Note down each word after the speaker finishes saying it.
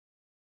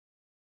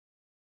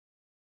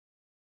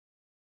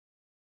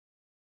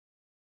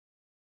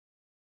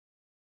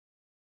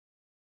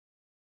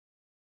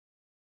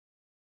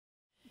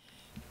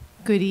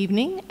Good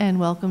evening and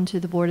welcome to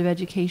the Board of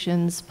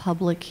Education's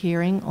public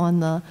hearing on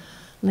the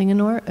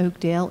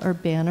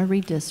Linganore-Oakdale-Urbana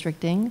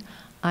redistricting.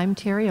 I'm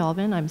Terry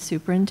Albin, I'm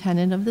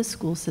superintendent of the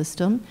school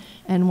system,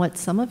 and what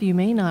some of you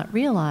may not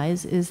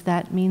realize is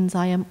that means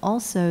I am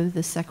also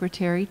the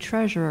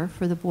secretary-treasurer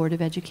for the Board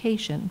of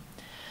Education.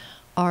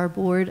 Our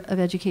Board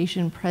of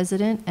Education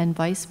president and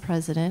vice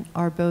president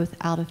are both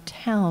out of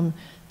town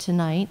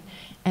tonight,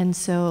 and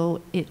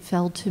so it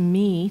fell to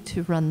me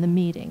to run the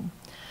meeting.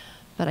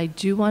 But I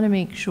do want to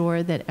make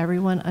sure that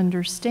everyone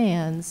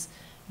understands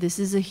this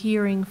is a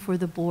hearing for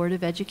the Board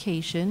of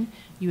Education.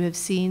 You have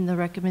seen the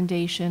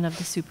recommendation of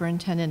the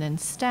superintendent and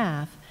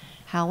staff.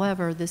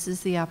 However, this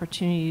is the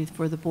opportunity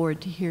for the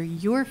board to hear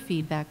your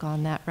feedback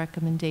on that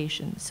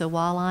recommendation. So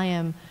while I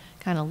am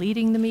kind of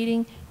leading the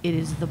meeting, it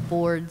is the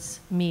board's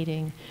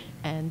meeting,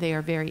 and they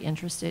are very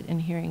interested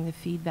in hearing the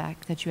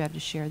feedback that you have to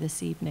share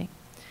this evening.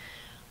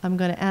 I'm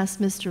going to ask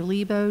Mr.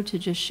 Lebo to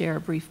just share a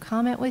brief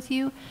comment with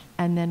you,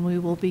 and then we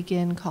will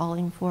begin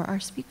calling for our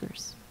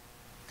speakers.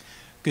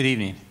 Good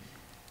evening.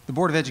 The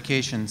Board of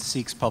Education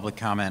seeks public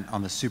comment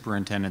on the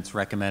superintendent's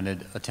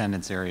recommended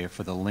attendance area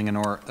for the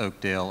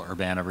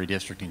Linganore-Oakdale-Urbana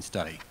redistricting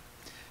study.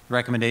 The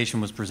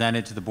recommendation was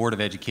presented to the Board of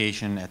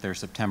Education at their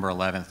September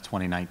 11th,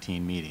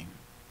 2019 meeting.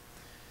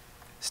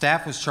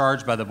 Staff was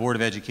charged by the Board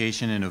of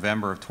Education in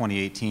November of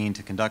 2018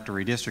 to conduct a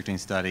redistricting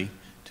study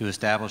to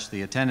establish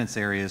the attendance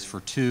areas for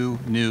two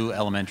new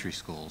elementary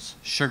schools,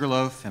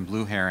 Sugarloaf and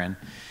Blue Heron,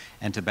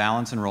 and to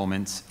balance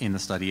enrollments in the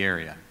study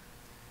area.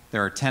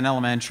 There are 10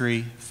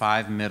 elementary,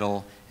 5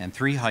 middle, and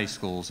 3 high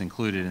schools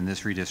included in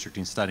this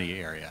redistricting study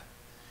area.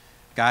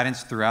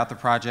 Guidance throughout the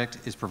project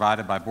is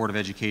provided by Board of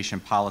Education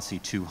Policy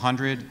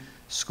 200,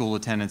 School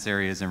Attendance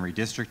Areas and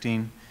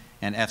Redistricting,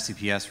 and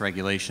FCPS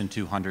Regulation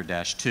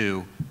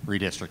 200-2,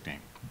 Redistricting.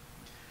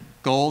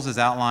 Goals, as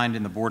outlined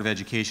in the Board of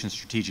Education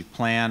strategic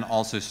plan,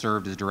 also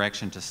served as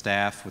direction to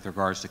staff with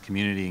regards to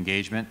community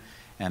engagement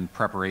and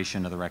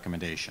preparation of the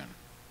recommendation.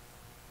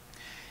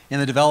 In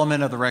the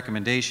development of the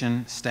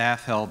recommendation,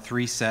 staff held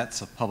 3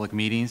 sets of public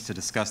meetings to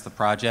discuss the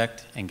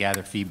project and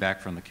gather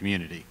feedback from the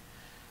community.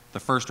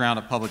 The first round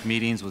of public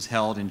meetings was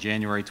held in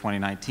January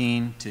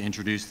 2019 to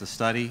introduce the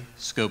study,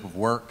 scope of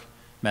work,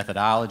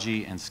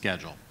 methodology, and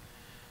schedule.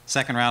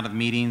 Second round of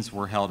meetings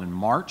were held in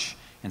March,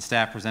 and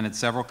staff presented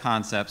several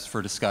concepts for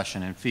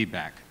discussion and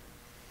feedback.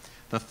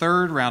 The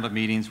third round of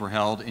meetings were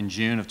held in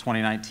June of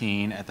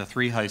 2019 at the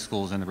 3 high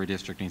schools in the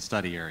redistricting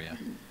study area.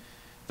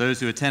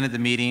 Those who attended the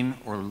meeting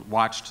or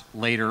watched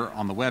later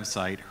on the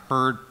website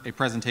heard a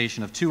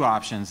presentation of 2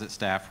 options that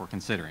staff were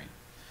considering.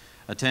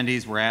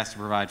 Attendees were asked to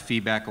provide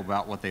feedback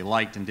about what they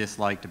liked and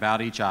disliked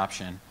about each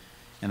option,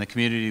 and the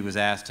community was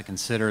asked to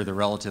consider the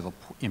relative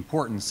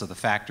importance of the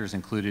factors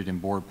included in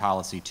Board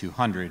Policy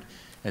 200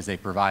 as they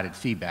provided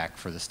feedback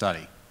for the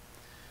study.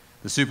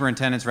 The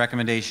superintendent's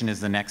recommendation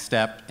is the next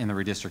step in the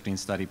redistricting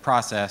study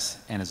process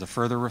and is a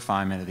further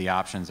refinement of the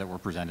options that were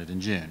presented in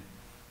June.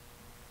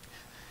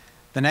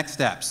 The next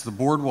steps: the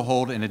board will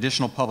hold an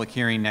additional public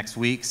hearing next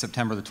week,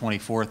 September the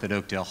 24th at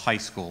Oakdale High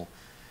School.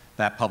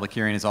 That public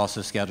hearing is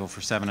also scheduled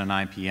for 7 to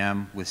 9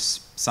 p.m. with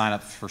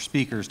sign-up for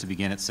speakers to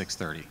begin at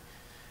 6:30.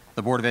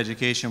 The Board of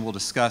Education will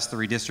discuss the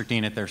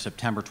redistricting at their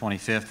September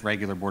 25th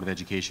regular Board of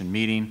Education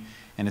meeting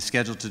and is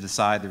scheduled to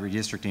decide the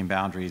redistricting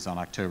boundaries on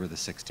October the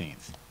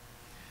 16th.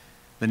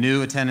 The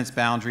new attendance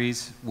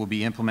boundaries will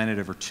be implemented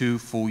over 2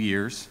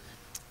 years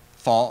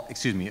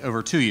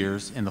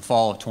in the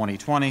fall of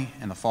 2020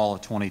 and the fall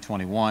of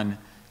 2021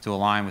 to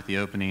align with the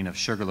opening of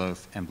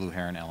Sugarloaf and Blue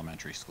Heron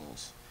elementary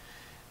schools.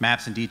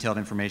 Maps and detailed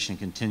information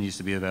continues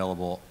to be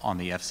available on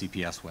the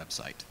FCPS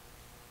website.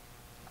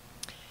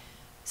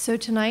 So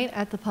tonight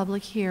at the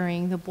public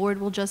hearing, the board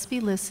will just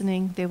be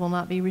listening. They will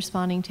not be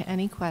responding to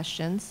any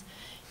questions.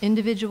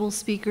 Individual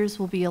speakers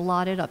will be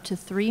allotted up to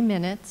 3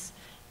 minutes,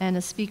 and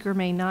a speaker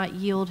may not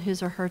yield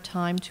his or her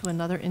time to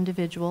another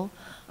individual.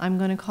 I'm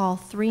going to call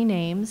 3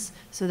 names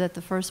so that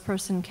the first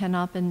person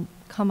can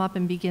come up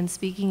and begin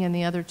speaking, and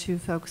the other 2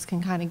 folks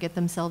can kind of get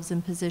themselves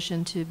in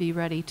position to be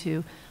ready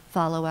to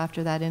follow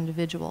after that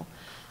individual.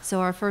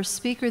 So our first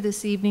speaker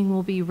this evening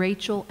will be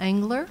Rachel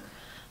Engler,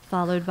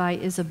 followed by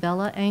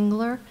Isabella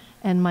Engler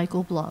and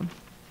Michael Blum.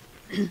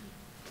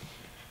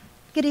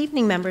 Good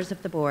evening, members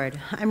of the board.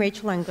 I'm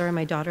Rachel Engler, and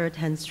my daughter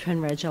attends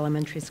Twin Ridge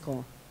Elementary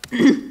School.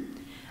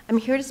 I'm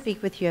here to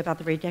speak with you about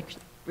the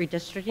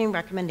redistricting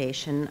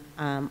recommendation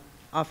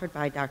offered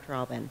by Dr.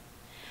 Albin.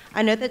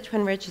 I know that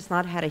Twin Ridge has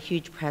not had a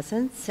huge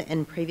presence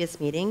in previous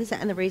meetings,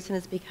 and the reason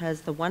is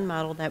because the one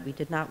model that we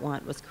did not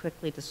want was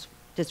quickly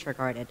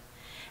disregarded,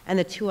 and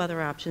the 2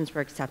 other options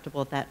were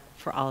acceptable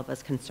for all of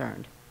us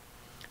concerned.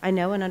 I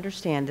know and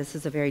understand this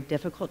is a very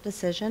difficult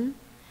decision,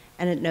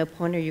 and at no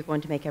point are you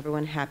going to make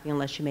everyone happy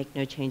unless you make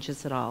no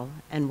changes at all,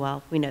 and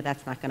well, we know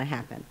that's not going to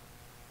happen.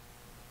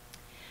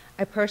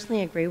 I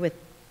personally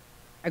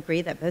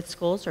agree that both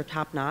schools are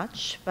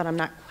top-notch, but I'm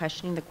not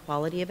questioning the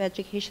quality of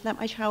education that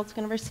my child's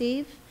going to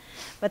receive,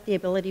 but the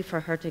ability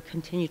for her to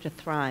continue to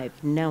thrive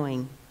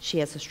knowing she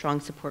has a strong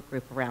support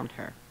group around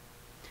her.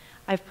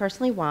 I've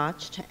personally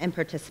watched and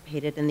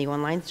participated in the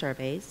online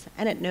surveys,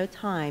 and at no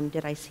time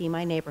did I see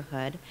my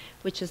neighborhood,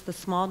 which is the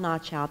small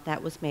notch out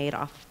that was made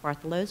off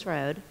Bartholow's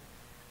Road,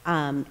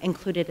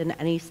 included in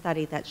any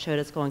study that showed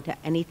us going to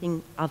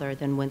anything other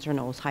than Windsor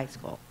Knolls High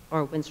School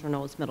or Windsor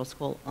Knolls Middle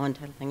School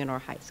onto Linganore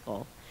High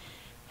School.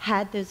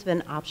 Had those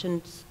been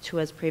options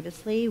to us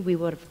previously, we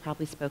would have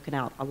probably spoken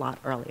out a lot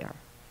earlier.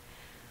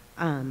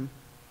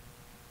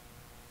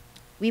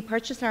 We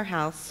purchased our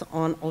house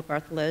on Old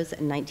Bartholow's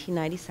in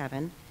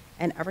 1997,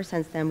 and ever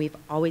since then, we've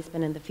always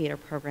been in the feeder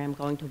program,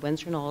 going to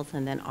Windsor Knolls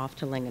and then off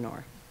to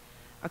Linganore.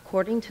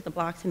 According to the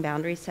blocks and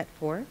boundaries set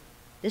forth,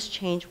 this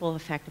change will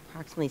affect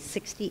approximately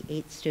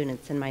 68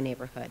 students in my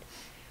neighborhood,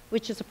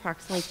 which is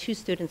approximately 2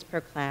 students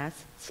per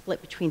class, split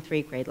between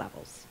 3 grade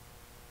levels.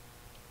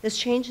 This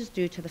change is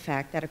due to the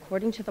fact that,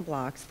 according to the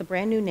blocks, the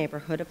brand new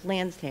neighborhood of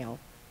Lansdale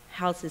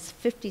houses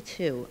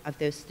 52 of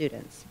those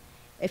students.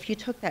 If you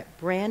took that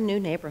brand new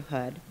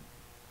neighborhood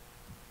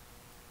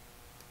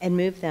and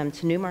moved them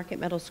to Newmarket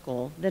Middle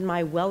School, then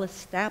my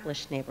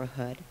well-established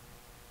neighborhood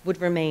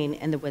would remain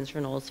in the Windsor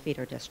Knolls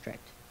feeder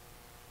district.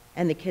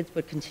 And the kids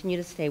would continue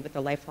to stay with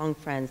the lifelong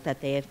friends that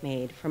they have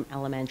made from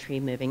elementary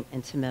moving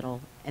into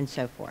middle and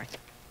so forth.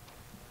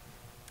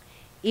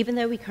 Even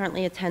though we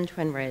currently attend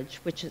Twin Ridge,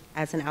 which is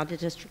as an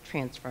out-of-district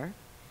transfer,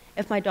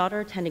 if my daughter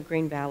attended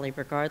Green Valley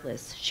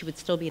regardless, she would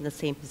still be in the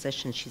same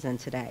position she's in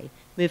today,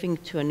 moving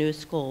to a new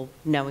school,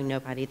 knowing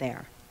nobody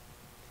there.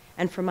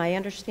 And from my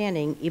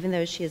understanding, even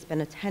though she has been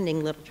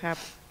attending Little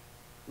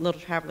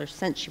Traveler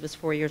since she was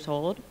 4 years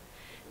old,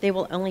 they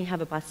will only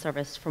have a bus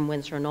service from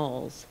Windsor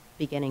Knolls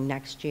beginning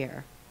next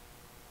year.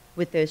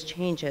 With those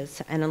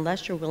changes, and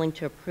unless you're willing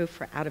to approve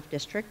for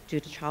out-of-district due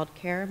to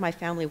childcare, my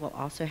family will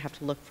also have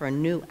to look for a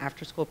new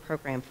after-school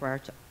program for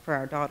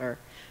our daughter,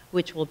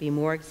 which will be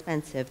more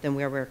expensive than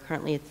where we're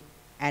currently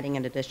adding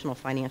an additional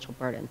financial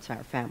burden to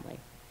our family.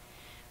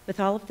 With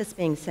all of this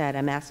being said,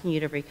 I'm asking you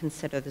to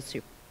reconsider the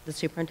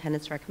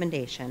superintendent's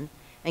recommendation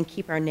and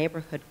keep our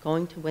neighborhood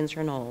going to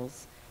Windsor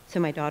Knolls so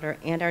my daughter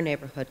and our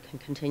neighborhood can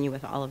continue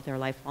with all of their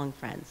lifelong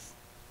friends.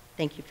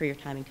 Thank you for your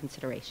time and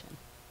consideration.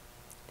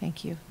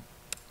 Thank you.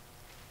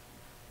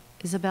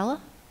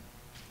 Isabella?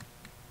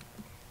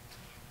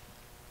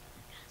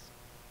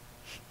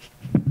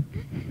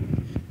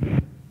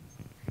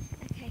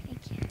 Okay,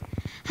 thank you.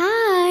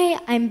 Hi,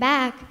 I'm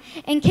back.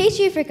 In case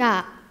you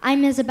forgot,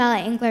 I'm Isabella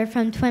Engler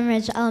from Twin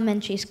Ridge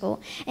Elementary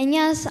School. And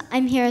yes,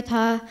 I'm here to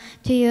talk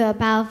to you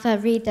about the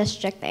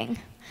redistricting.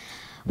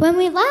 When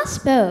we last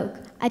spoke,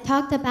 I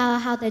talked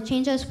about how the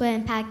changes would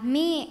impact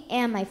me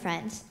and my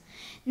friends.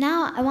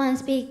 Now I want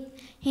to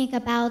speak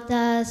about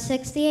the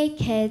 68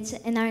 kids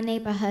in our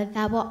neighborhood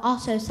that will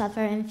also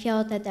suffer and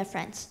feel the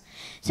difference.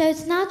 So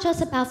it's not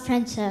just about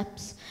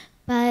friendships,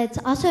 but it's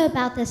also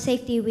about the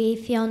safety we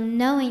feel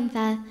knowing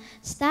that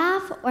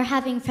staff or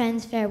having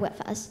friends there with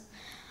us.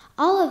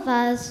 All of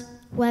us,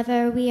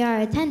 whether we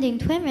are attending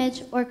Twin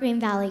Ridge or Green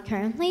Valley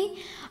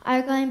currently,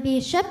 are going to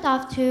be shipped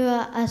off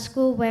to a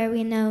school where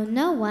we know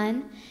no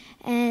one,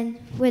 and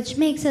which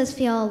makes us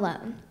feel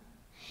alone.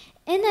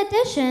 In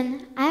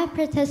addition, I have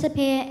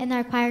participated in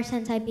our choir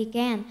since I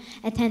began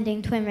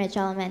attending Twin Ridge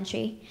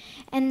Elementary,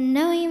 and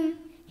knowing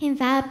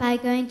that by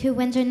going to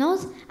Windsor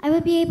Knolls, I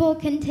would be able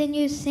to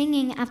continue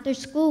singing after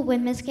school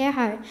with Miss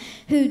Gerhardt,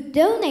 who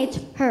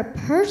donates her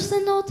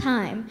personal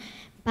time,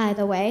 by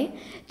the way,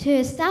 to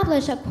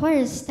establish a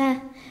chorus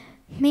that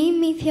made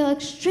me feel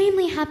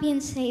extremely happy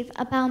and safe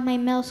about my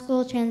middle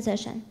school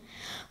transition.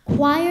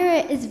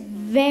 Choir is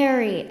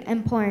very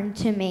important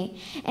to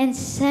me, and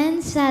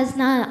since that's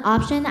not an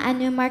option at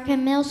Newmarket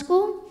Middle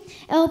School,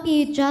 it'll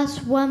be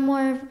just one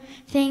more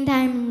thing that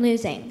I'm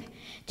losing.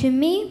 To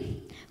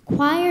me,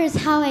 choir is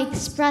how I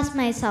express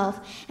myself,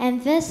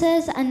 and this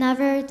is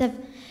another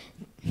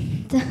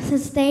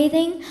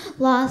devastating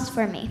loss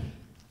for me.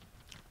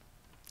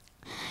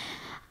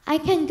 I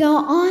can go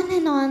on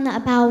and on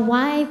about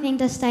why I think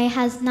the study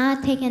has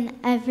not taken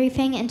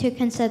everything into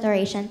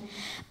consideration,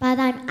 but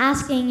I'm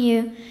asking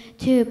you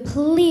to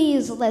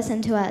please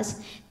listen to us.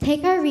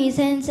 Take our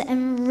reasons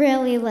and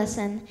really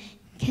listen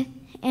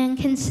and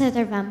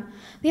consider them.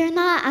 We are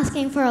not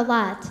asking for a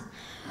lot.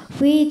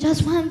 We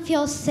just want to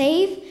feel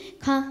safe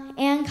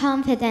and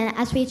confident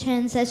as we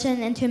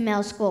transition into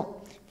middle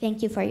school.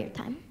 Thank you for your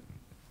time.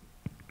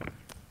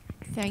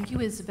 Thank you,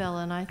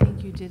 Isabella, and I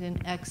think you did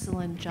an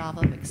excellent job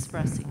of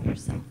expressing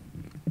yourself.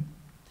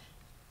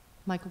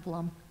 Michael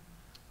Blum.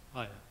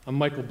 Hi, I'm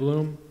Michael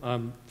Bloom.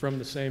 I'm from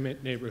the same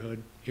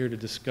neighborhood, here to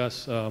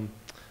discuss the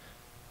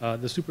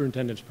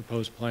superintendent's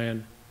proposed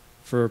plan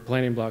for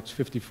planning blocks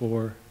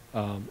 54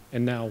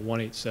 and now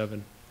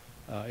 187.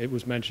 It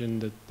was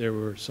mentioned that there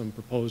were some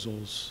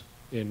proposals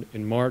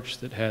in March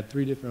that had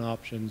 3 different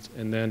options,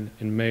 and then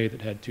in May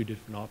that had 2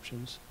 different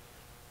options.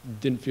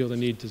 Didn't feel the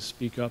need to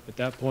speak up at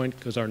that point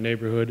because our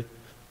neighborhood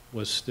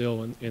was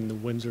still in the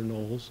Windsor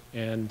Knolls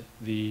and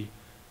the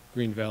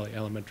Green Valley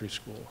Elementary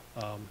School.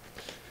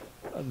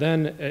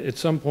 Then at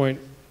some point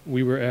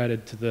we were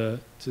added to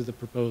the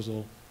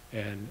proposal,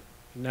 and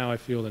now I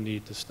feel the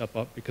need to step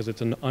up because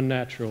it's an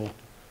unnatural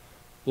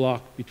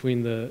block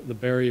between the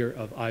barrier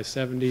of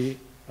I-70,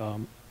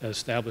 an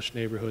established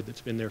neighborhood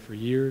that's been there for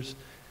years,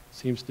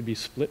 seems to be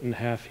split in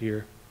half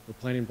here, where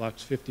planning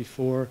blocks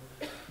 54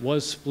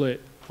 was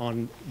split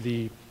on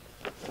the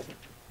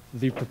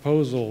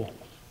proposal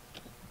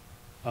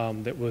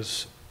that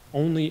was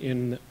only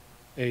in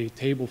a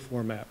table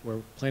format, where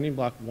planning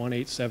block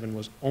 187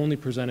 was only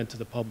presented to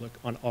the public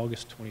on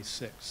August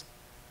 26th.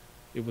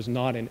 It was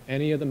not in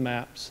any of the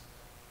maps,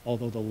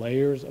 although the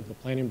layers of the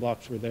planning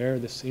blocks were there.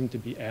 This seemed to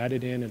be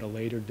added in at a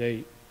later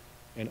date,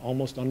 and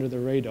almost under the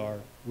radar,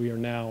 we are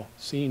now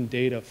seeing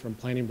data from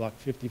planning block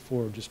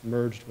 54 just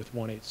merged with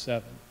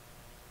 187.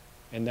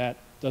 And that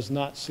does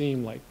not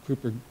seem like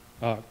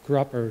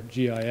Cropper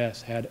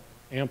GIS had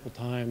ample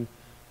time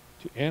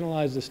to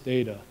analyze this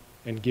data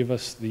and give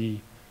us the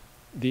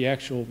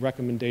actual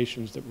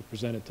recommendations that were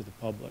presented to the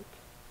public.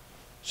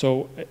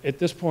 So at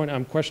this point,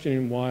 I'm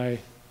questioning why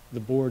the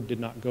board did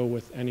not go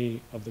with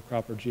any of the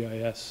Cropper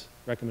GIS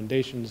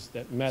recommendations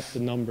that met the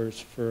numbers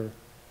for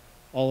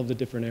all of the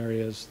different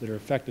areas that are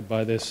affected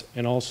by this.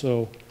 And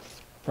also,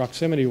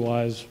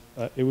 proximity-wise,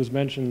 it was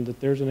mentioned that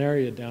there's an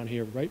area down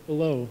here right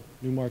below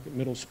Newmarket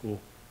Middle School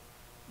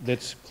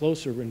that's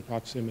closer in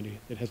proximity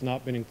that has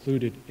not been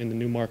included in the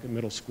Newmarket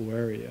Middle School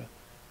area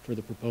for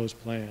the proposed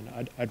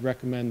plan. I'd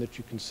recommend that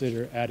you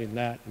consider adding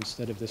that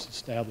instead of this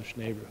established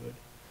neighborhood.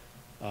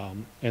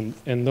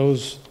 And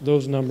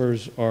those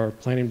numbers are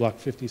planning block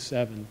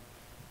 57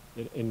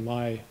 that in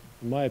my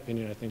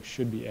opinion, I think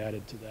should be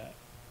added to that.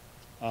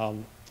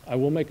 I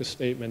will make a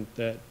statement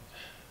that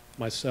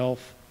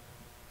myself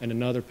and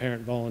another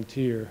parent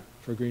volunteer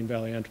for Green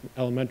Valley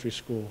Elementary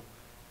School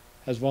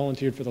has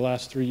volunteered for the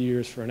last 3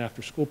 years for an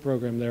after-school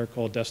program there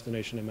called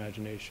Destination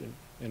Imagination.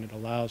 And it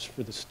allows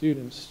for the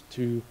students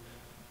to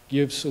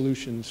give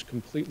solutions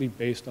completely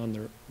based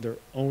on their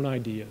own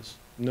ideas.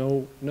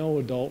 No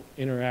adult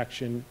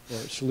interaction or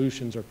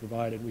solutions are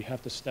provided. We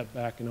have to step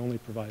back and only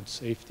provide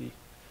safety.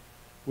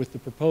 With the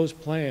proposed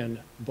plan,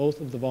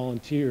 both of the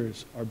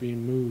volunteers are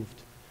being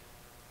moved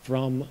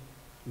from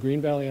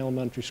Green Valley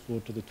Elementary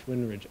School to the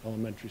Twin Ridge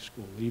Elementary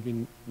School,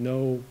 leaving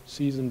no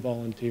seasoned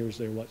volunteers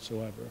there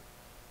whatsoever.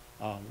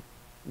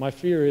 My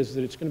fear is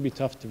that it's going to be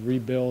tough to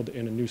rebuild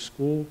in a new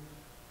school,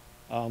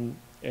 and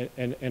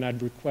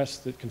I'd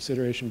request that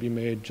consideration be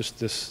made just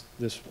this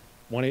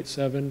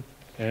 187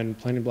 and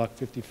planning block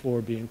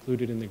 54 be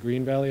included in the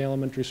Green Valley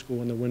Elementary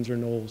School and the Windsor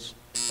Knolls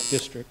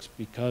districts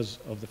because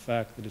of the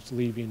fact that it's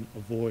leaving a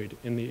void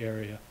in the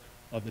area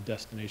of the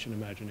Destination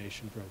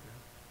Imagination program.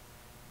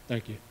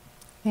 Thank you.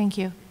 Thank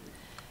you.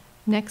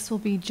 Next will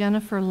be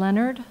Jennifer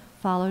Leonard,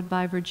 followed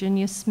by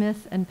Virginia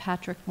Smith and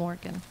Patrick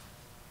Morgan.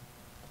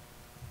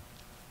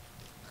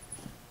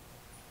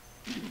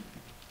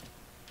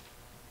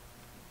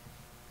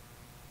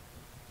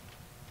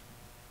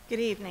 Good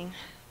evening.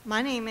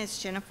 My name is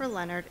Jennifer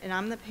Leonard, and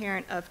I'm the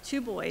parent of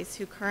 2 boys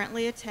who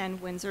currently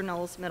attend Windsor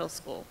Knolls Middle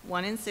School,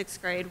 one in 6th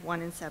grade,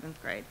 one in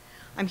 7th grade.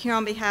 I'm here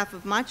on behalf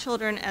of my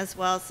children as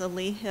well as the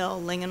Lee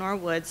Hill, Linganore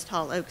Woods,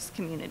 Tall Oaks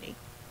community.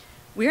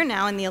 We are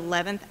now in the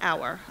 11th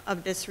hour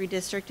of this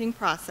redistricting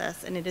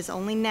process, and it is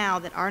only now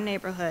that our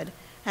neighborhood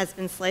has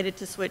been slated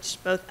to switch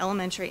both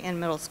elementary and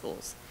middle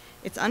schools.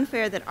 It's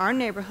unfair that our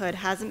neighborhood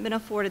hasn't been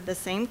afforded the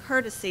same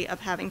courtesy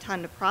of having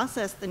time to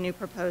process the new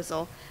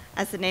proposal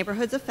as the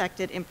neighborhoods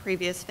affected in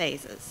previous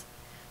phases.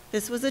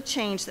 This was a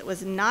change that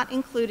was not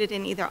included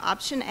in either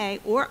option A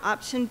or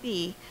option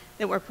B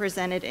that were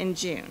presented in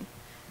June.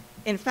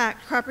 In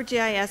fact, Cropper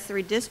GIS, the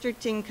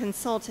redistricting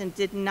consultant,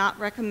 did not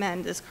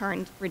recommend this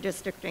current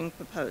redistricting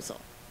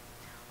proposal.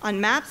 On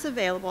maps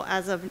available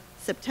as of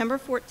September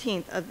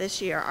 14th of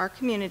this year, our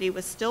community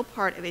was still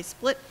part of a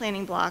split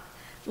planning block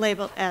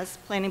labeled as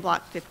Planning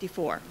Block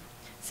 54.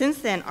 Since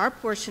then, our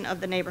portion of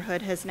the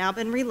neighborhood has now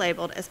been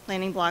relabeled as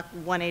Planning Block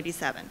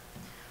 187.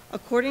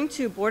 According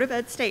to Board of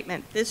Ed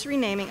statement, this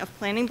renaming of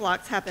planning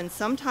blocks happened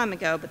some time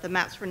ago, but the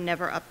maps were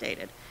never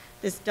updated.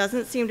 This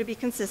doesn't seem to be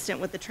consistent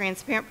with the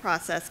transparent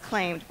process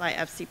claimed by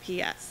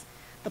FCPS.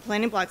 The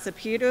planning blocks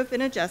appear to have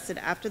been adjusted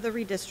after the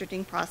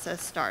redistricting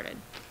process started.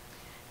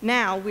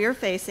 Now, we are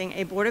facing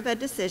a Board of Ed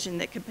decision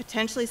that could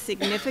potentially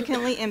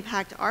significantly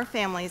impact our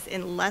families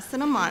in less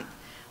than a month,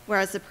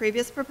 whereas the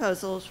previous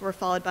proposals were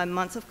followed by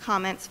months of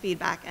comments,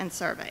 feedback, and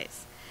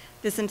surveys.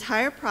 This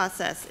entire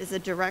process is a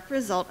direct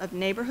result of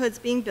neighborhoods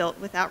being built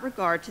without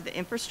regard to the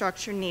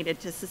infrastructure needed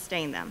to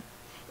sustain them.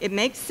 It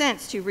makes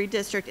sense to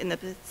redistrict in the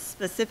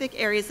specific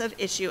areas of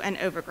issue and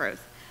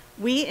overgrowth.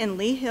 We in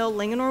Lee Hill,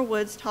 Linganore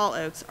Woods, Tall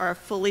Oaks are a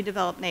fully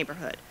developed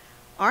neighborhood.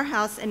 Our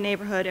house and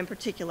neighborhood in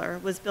particular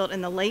was built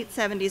in the late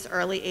 70s,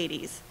 early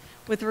 80s.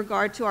 With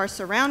regard to our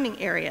surrounding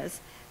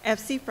areas,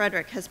 FC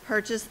Frederick has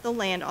purchased the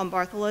land on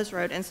Bartholow's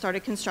Road and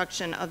started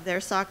construction of their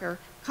soccer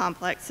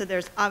complex, so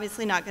there's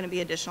obviously not going to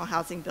be additional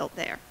housing built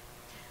there.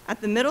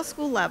 At the middle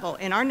school level,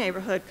 in our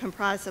neighborhood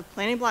comprised of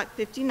Planning Block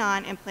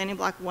 59 and Planning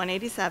Block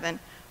 187,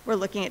 we're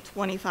looking at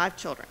 25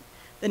 children.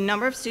 The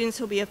number of students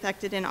who will be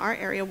affected in our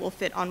area will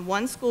fit on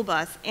one school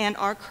bus and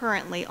are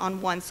currently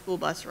on one school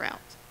bus route.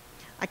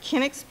 I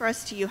can't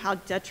express to you how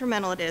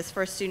detrimental it is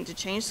for a student to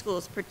change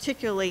schools,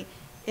 particularly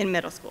in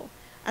middle school.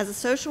 As a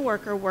social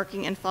worker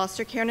working in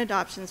foster care and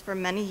adoptions for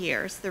many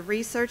years, the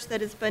research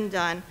that has been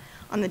done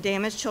on the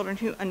damaged children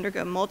who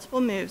undergo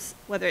multiple moves,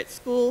 whether it's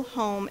school,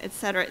 home,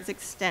 etc., is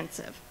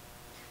extensive.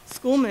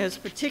 School moves,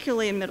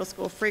 particularly in middle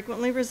school,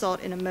 frequently result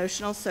in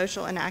emotional,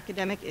 social, and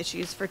academic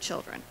issues for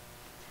children.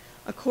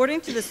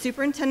 According to the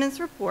superintendent's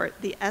report,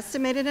 the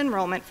estimated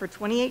enrollment for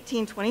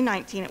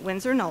 2018-2019 at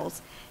Windsor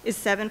Knolls is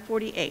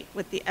 748,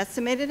 with the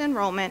estimated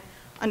enrollment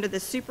under the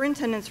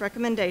superintendent's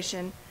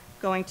recommendation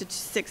going to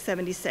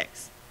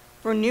 676.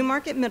 For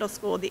Newmarket Middle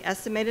School, the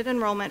estimated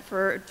enrollment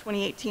for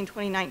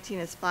 2018-2019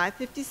 is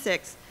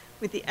 556,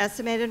 with the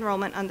estimated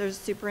enrollment under the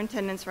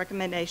superintendent's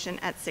recommendation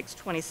at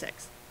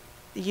 626.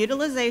 The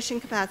utilization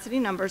capacity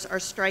numbers are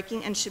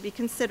striking and should be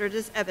considered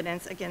as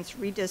evidence against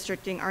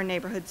redistricting our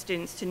neighborhood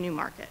students to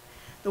Newmarket.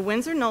 The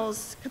Windsor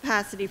Knolls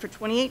capacity for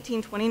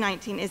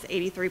 2018-2019 is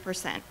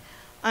 83%.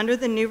 Under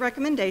the new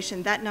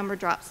recommendation, that number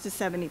drops to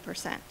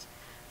 70%.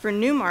 For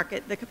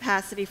Newmarket, the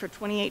capacity for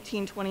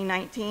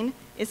 2018-2019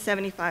 is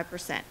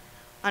 75%.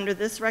 Under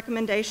this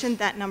recommendation,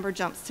 that number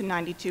jumps to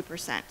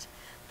 92%,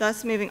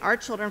 thus moving our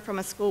children from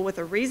a school with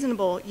a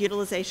reasonable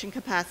utilization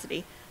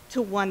capacity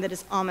to one that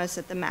is almost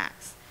at the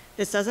max.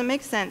 This doesn't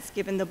make sense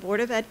given the Board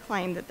of Ed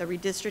claim that the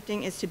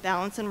redistricting is to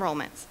balance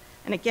enrollments.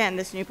 And again,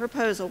 this new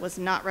proposal was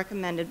not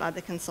recommended by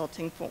the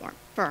consulting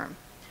firm.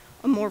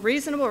 A more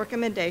reasonable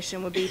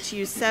recommendation would be to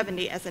use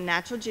 70 as a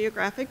natural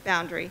geographic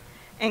boundary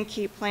and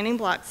keep planning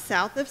blocks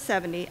south of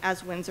 70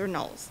 as Windsor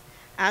Knolls.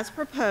 As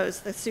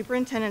proposed, the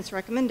superintendent's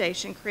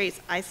recommendation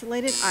creates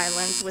isolated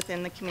islands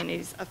within the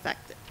communities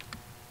affected.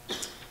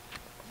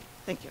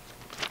 Thank you.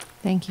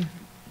 Thank you.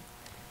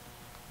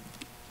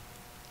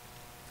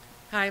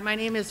 Hi, my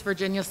name is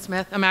Virginia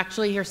Smith. I'm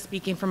actually here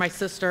speaking for my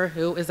sister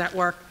who is at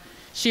work.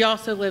 She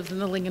also lives in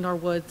the Linganore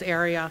Woods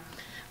area.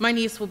 My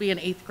niece will be in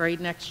 8th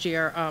grade next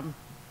year.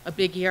 A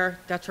big year,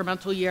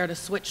 detrimental year to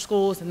switch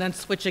schools and then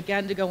switch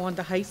again to go on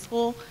to high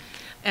school.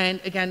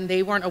 And again,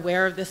 they weren't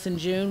aware of this in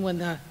June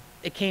when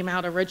it came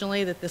out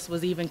originally that this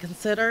was even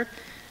considered.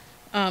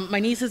 My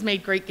niece has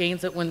made great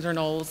gains at Windsor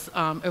Knolls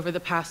over the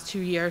past 2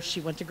 years.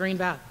 She went to Green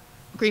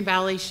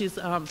Valley. She's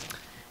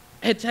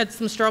had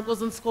some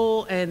struggles in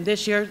school, and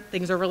this year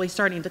things are really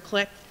starting to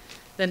click.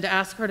 Then to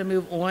ask her to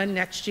move on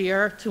next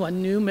year to a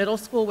new middle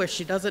school where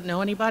she doesn't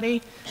know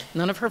anybody,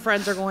 none of her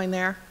friends are going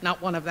there,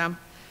 not one of them.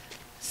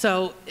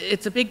 So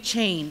it's a big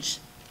change.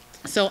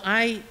 So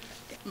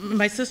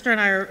my sister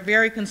and I are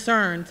very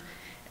concerned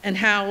and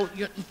how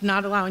you're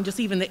not allowing just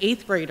even the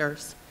 8th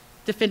graders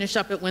to finish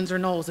up at Windsor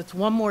Knolls. It's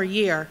one more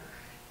year.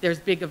 There's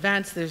big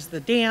events, there's the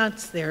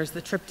dance, there's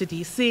the trip to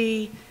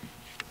DC,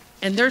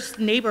 and their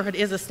neighborhood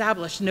is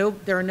established.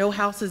 There are no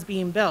houses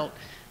being built.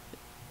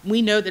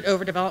 We know that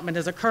overdevelopment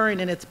is occurring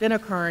and it's been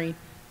occurring,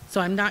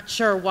 so I'm not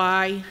sure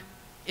why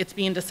it's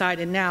being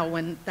decided now.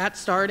 When that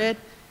started,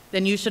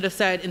 then you should have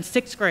said in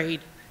 6th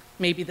grade,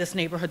 maybe this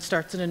neighborhood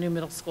starts in a new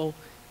middle school,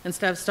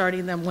 instead of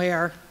starting them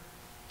where,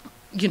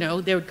 you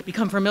know, they would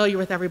become familiar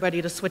with everybody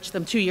to switch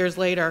them 2 years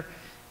later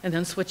and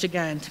then switch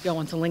again to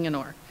go into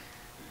Linganore.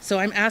 So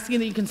I'm asking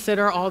that you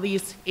consider all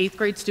these 8th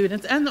grade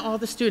students and all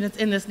the students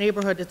in this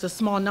neighborhood, it's a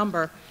small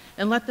number,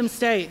 and let them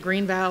stay at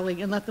Green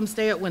Valley and let them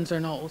stay at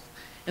Windsor Knolls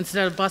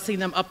instead of busing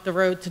them up the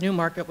road to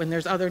Newmarket when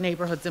there's other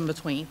neighborhoods in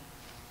between.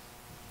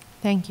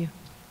 Thank you.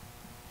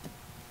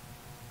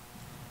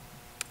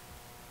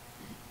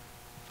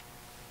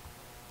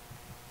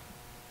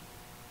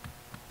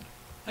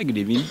 Hi, good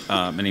evening.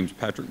 My name is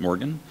Patrick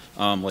Morgan.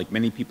 Like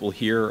many people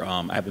here,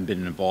 I haven't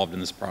been involved in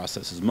this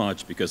process as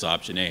much because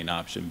option A and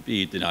option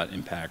B did not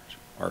impact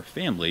our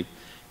family.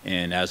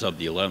 And as of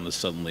the 11th,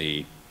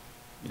 suddenly,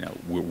 you know,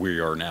 we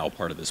are now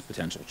part of this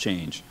potential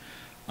change.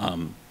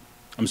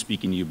 I'm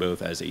speaking to you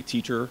both as a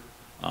teacher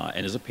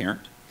and as a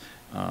parent.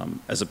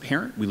 As a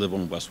parent, we live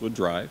on Westwood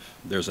Drive.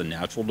 There's a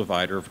natural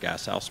divider of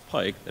Gas House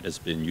Pike that has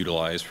been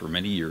utilized for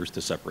many years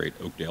to separate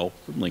Oakdale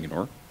from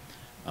Linganore.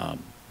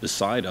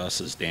 Beside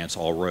us is Dance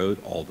Hall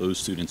Road. All those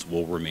students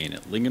will remain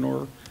at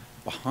Linganore.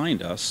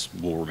 Behind us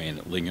will remain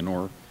at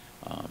Linganore.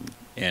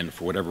 And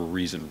for whatever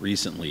reason,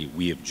 recently,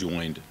 we have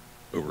joined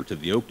over to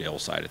the Oakdale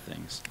side of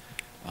things.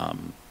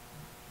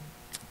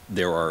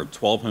 There are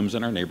 12 homes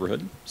in our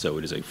neighborhood, so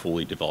it is a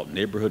fully developed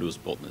neighborhood. It was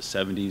built in the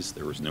 70s.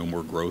 There was no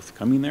more growth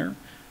coming there.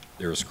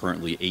 There's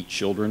currently 8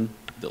 children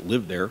that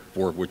live there,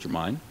 4 of which are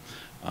mine,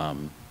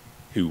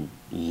 who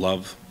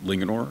love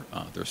Linganore.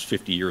 There's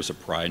 50 years of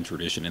pride and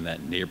tradition in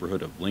that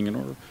neighborhood of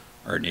Linganore.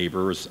 Our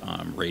neighbors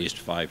raised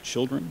 5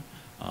 children.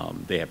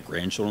 They have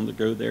grandchildren that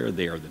go there.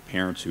 They are the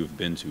parents who have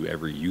been to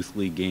every youth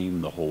league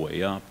game the whole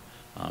way up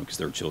because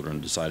their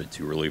children decided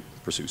to really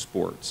pursue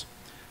sports.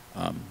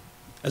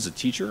 As a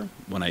teacher,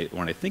 when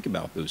I think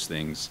about those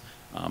things,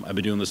 I've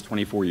been doing this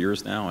 24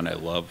 years now, and I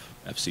love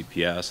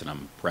FCPS, and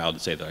I'm proud to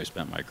say that I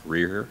spent my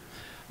career here.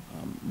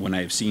 When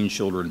I've seen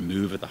children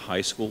move at the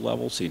high school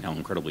level, seeing how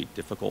incredibly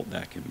difficult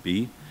that can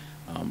be,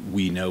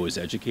 we know as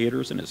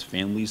educators and as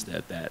families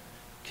that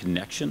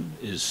connection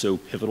is so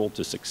pivotal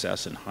to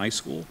success in high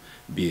school,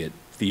 be it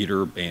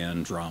theater,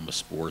 band, drama,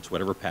 sports,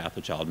 whatever path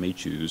a child may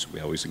choose. We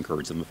always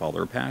encourage them to follow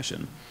their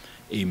passion.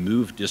 A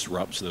move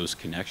disrupts those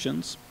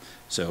connections.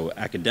 So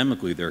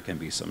academically, there can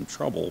be some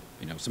trouble,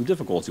 some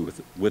difficulty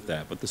with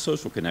that, but the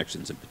social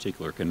connections in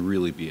particular can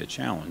really be a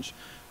challenge.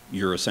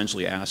 You're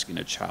essentially asking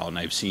a child, and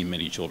I've seen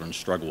many children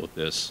struggle with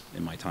this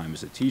in my time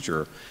as a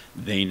teacher,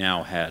 they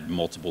now had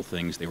multiple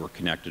things, they were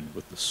connected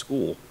with the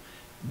school.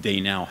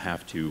 They now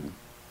have to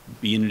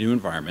be in a new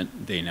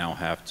environment, they now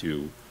have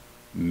to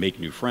make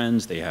new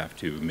friends, they have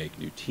to make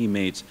new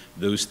teammates.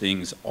 Those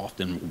things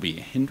often will be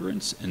a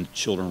hindrance, and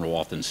children will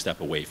often step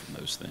away from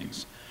those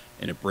things.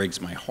 And it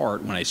breaks my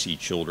heart when I see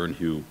children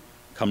who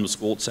come to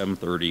school at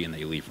 7:30 and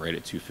they leave right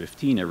at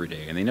 2:15 every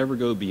day, and they never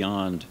go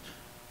beyond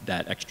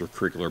that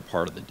extracurricular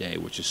part of the day,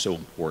 which is so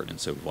important and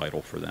so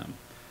vital for them.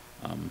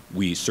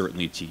 We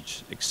certainly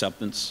teach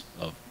acceptance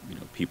of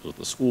people at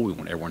the school. We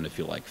want everyone to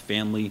feel like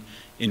family.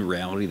 In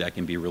reality, that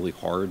can be really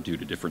hard due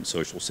to different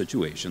social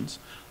situations.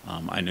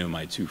 I know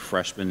my 2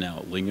 freshmen now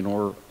at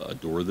Linganore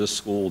adore this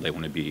school. They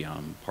want to be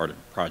part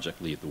of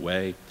Project Lead the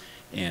Way,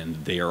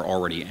 and they are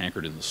already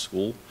anchored in the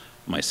school.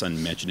 My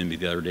son mentioned to me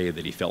the other day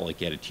that he felt like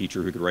he had a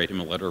teacher who could write him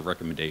a letter of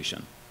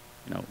recommendation.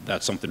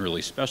 That's something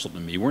really special to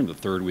me. We're in the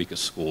 3rd week of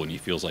school, and he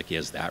feels like he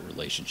has that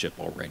relationship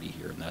already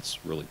here, and that's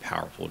really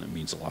powerful, and it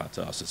means a lot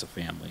to us as a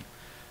family.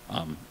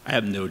 I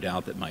have no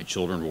doubt that my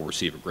children will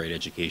receive a great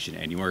education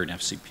anywhere in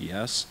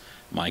FCPS.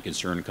 My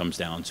concern comes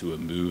down to a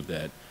move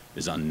that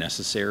is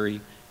unnecessary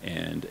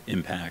and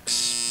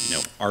impacts,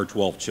 our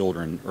 12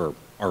 children, or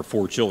our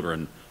 4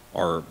 children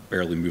are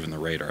barely moving the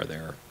radar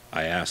there.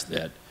 I ask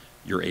that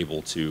you're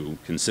able to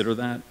consider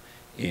that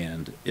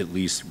and at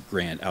least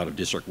grant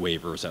out-of-district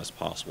waivers as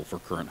possible for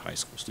current high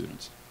school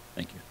students.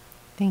 Thank you.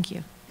 Thank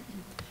you.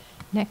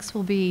 Next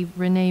will be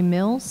Renee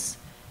Mills,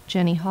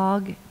 Jenny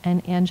Hogg,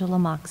 and Angela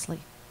Moxley.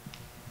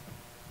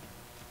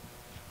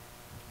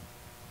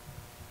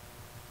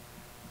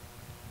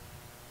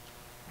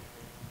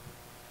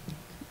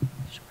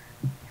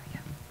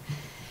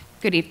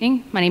 Good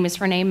evening. My name is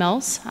Renee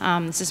Mills.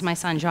 This is my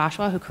son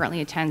Joshua, who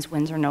currently attends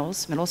Windsor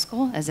Knolls Middle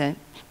School as a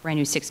brand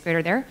new 6th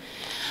grader there.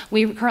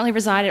 We currently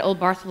reside at Old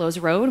Bartholow's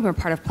Road. We're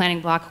part of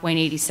Planning Block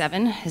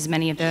 187, as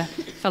many of the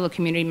fellow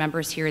community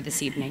members here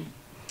this evening.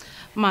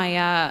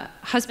 My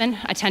husband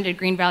attended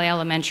Green Valley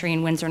Elementary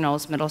and Windsor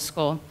Knolls Middle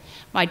School.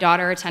 My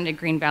daughter attended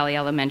Green Valley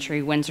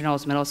Elementary, Windsor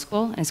Knolls Middle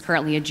School, and is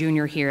currently a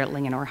junior here at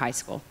Linganore High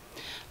School.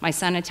 My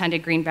son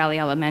attended Green Valley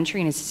Elementary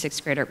and is a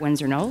 6th grader at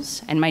Windsor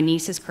Knolls, and my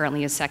niece is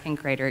currently a 2nd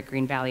grader at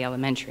Green Valley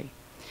Elementary.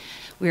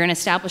 We are an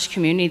established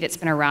community that's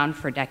been around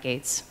for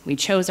decades. We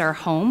chose our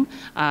home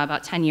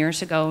about 10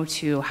 years ago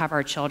to have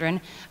our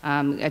children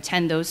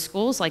attend those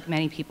schools like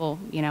many people,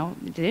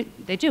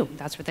 they do.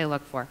 That's what they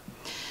look for.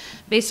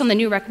 Based on the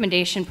new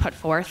recommendation put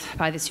forth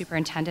by the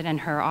superintendent and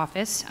her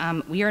office,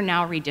 we are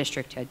now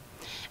redistricted.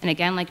 And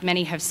again, like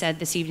many have said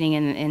this evening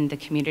in the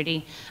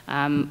community,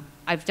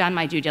 I've done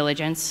my due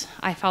diligence.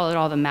 I followed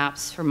all the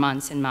maps for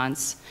months and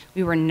months.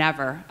 We were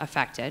never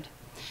affected.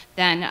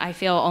 Then I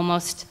feel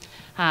almost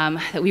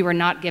that we were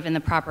not given the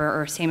proper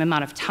or same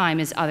amount of time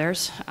as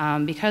others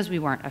because we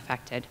weren't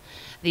affected.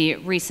 The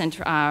recent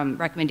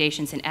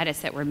recommendations and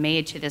edits that were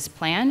made to this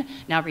plan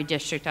now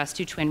redistrict us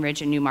to Twin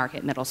Ridge and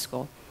Newmarket Middle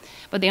School.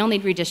 But they only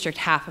redistrict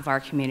half of our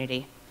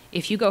community.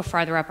 If you go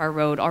farther up our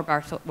road,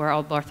 where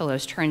Old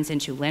Bartholow's turns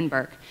into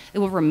Lindbergh, it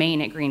will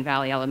remain at Green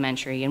Valley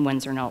Elementary and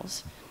Windsor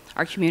Knolls.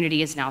 Our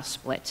community is now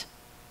split.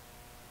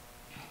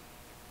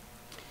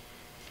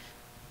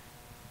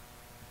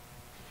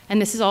 And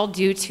this is all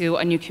due to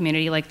a new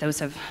community, like those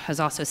has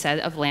also said,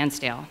 of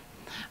Lansdale.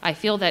 I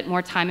feel that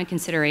more time and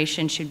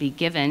consideration should be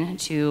given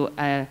to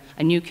a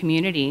new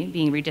community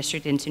being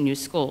redistricted into new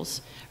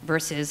schools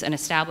versus an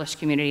established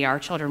community. Our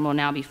children will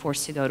now be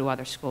forced to go to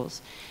other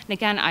schools. And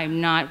again, I'm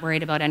not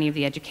worried about any of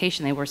the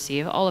education they will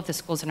receive. All of the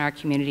schools in our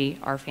community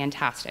are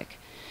fantastic.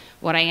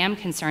 What I am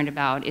concerned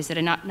about is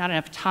that not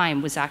enough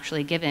time was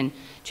actually given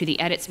to the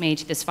edits made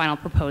to this final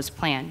proposed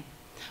plan.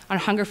 On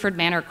Hungerford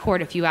Manor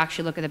Court, if you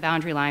actually look at the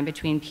boundary line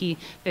between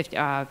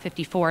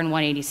P54 and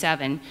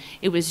 187,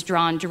 it was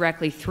drawn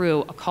directly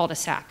through a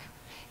cul-de-sac.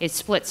 It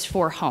splits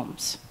 4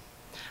 homes.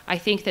 I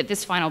think that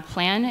this final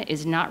plan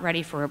is not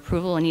ready for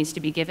approval and needs to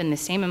be given the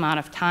same amount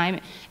of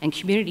time and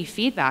community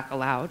feedback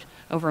allowed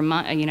over a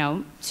month,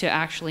 to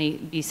actually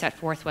be set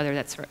forth whether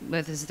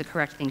this is the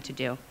correct thing to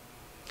do.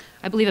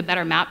 I believe a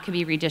better map can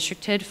be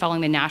redistricted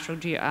following the National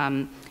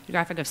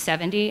Geographic of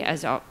 70,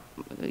 as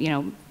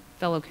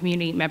fellow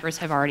community members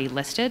have already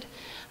listed.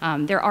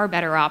 There are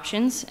better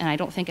options, and I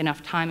don't think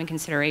enough time and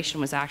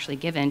consideration was actually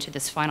given to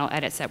this final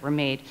edits that were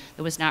made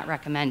that was not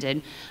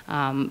recommended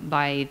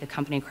by the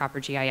company Cropper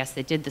GIS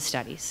that did the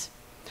studies.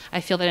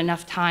 I feel that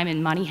enough time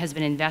and money has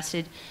been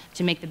invested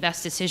to make the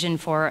best decision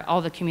for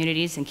all the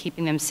communities and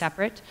keeping them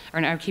separate,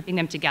 or keeping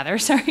them together,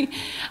 sorry.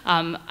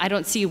 I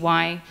don't see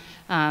why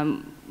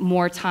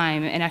more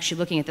time and actually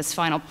looking at this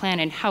final plan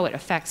and how it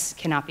affects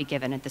cannot be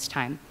given at this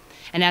time.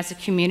 And as a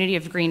community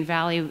of Green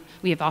Valley,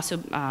 we have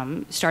also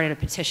started a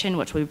petition,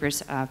 which we'll be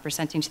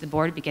presenting to the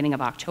board beginning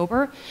of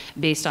October,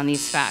 based on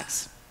these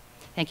facts.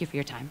 Thank you for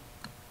your time.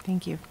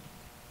 Thank you.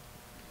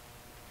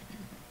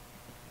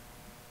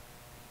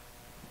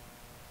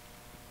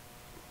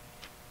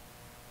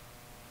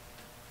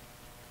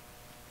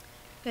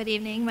 Good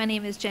evening. My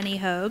name is Jenny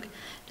Hogue.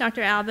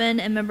 Dr. Albin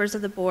and members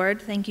of the board,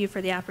 thank you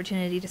for the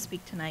opportunity to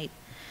speak tonight.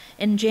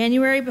 In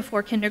January,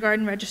 before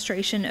kindergarten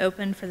registration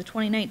opened for the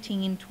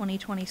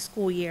 2019-2020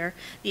 school year,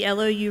 the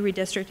LOU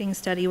redistricting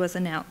study was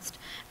announced.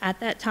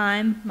 At that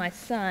time, my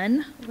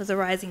son was a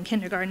rising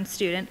kindergarten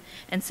student,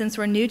 and since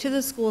we're new to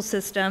the school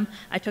system,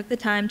 I took the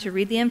time to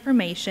read the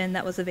information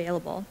that was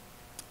available.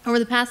 Over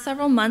the past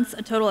several months,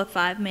 a total of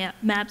 5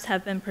 maps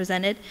have been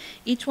presented,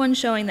 each one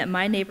showing that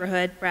my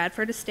neighborhood,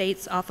 Bradford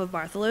Estates off of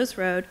Bartholow's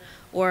Road,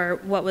 or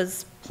what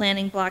was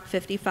Planning Block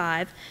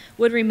 55,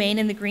 would remain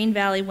in the Green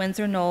Valley,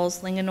 Windsor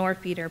Knolls, Linganore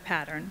feeder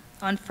pattern.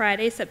 On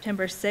Friday,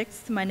 September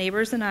 6th, my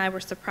neighbors and I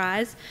were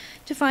surprised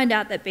to find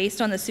out that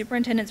based on the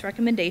superintendent's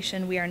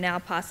recommendation, we are now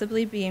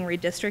possibly being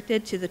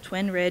redistricted to the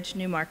Twin Ridge,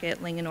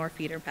 Newmarket, Linganore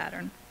feeder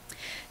pattern.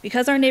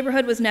 Because our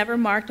neighborhood was never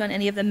marked on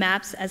any of the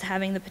maps as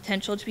having the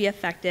potential to be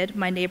affected,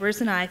 my neighbors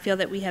and I feel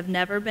that we have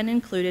never been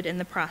included in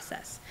the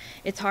process.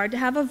 It's hard to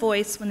have a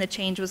voice when the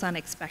change was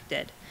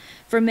unexpected.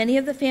 For many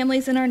of the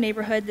families in our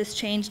neighborhood, this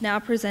change now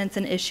presents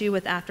an issue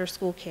with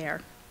after-school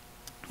care.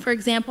 For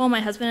example,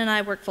 my husband and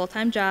I work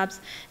full-time jobs,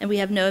 and we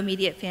have no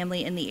immediate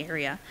family in the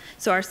area.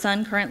 So our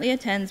son currently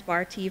attends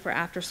Bar T for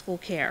after-school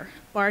care.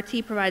 Bar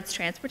T provides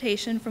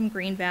transportation from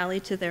Green Valley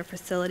to their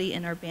facility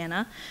in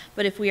Urbana,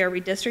 but if we are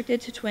redistricted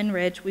to Twin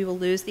Ridge, we will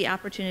lose the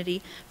opportunity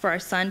for our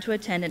son to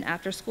attend an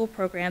after-school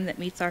program that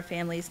meets our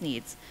family's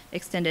needs.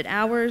 Extended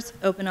hours,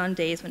 open on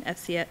days when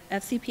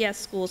FCPS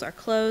schools are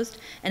closed,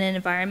 and an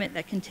environment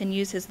that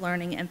continues his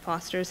learning and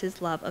fosters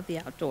his love of the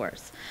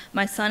outdoors.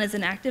 My son is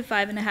an active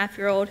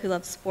 5.5-year-old who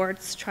loves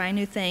sports, trying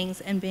new things,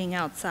 and being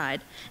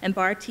outside, and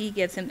Bar T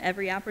gives him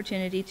every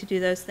opportunity to do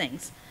those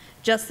things.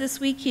 Just this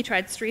week, he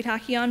tried street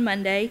hockey on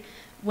Monday,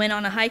 went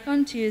on a hike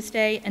on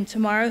Tuesday, and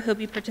tomorrow he'll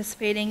be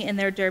participating in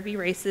their derby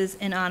races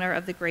in honor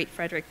of the Great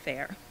Frederick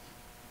Fair.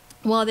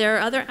 While there are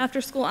other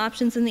after-school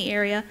options in the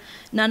area,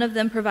 none of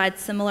them provide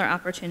similar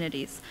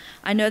opportunities.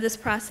 I know this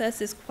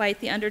process is quite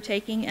the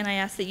undertaking, and I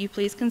ask that you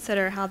please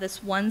consider how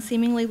this one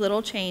seemingly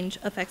little change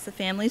affects the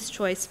family's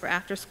choice for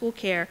after-school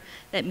care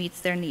that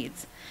meets their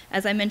needs.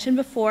 As I mentioned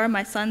before,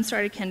 my son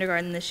started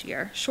kindergarten this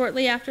year.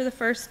 Shortly after the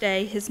first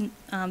day, his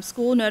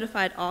school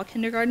notified all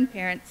kindergarten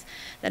parents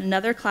that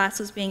another class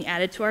was being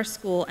added to our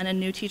school and a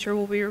new teacher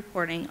will be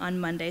reporting on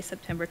Monday,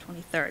 September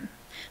 23rd.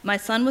 My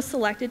son was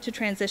selected to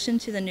transition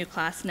to the new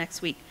class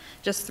next week,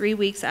 just 3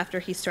 weeks after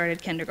he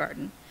started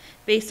kindergarten.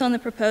 Based on the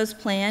proposed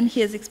plan,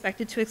 he is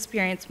expected to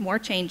experience more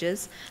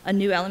changes, a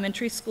new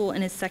elementary school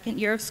in his second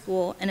year of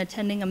school, and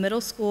attending a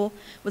middle school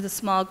with a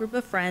small group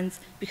of friends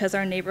because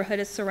our neighborhood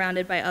is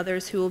surrounded by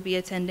others who will be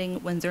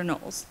attending Windsor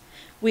Knolls.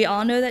 We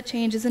all know that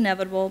change is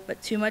inevitable,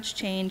 but too much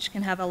change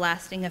can have a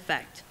lasting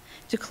effect.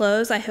 To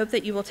close, I hope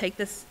that you will take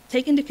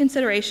into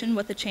consideration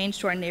what the change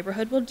to our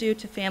neighborhood will do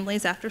to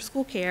families after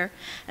school care,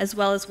 as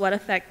well as what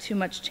effect too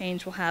much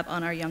change will have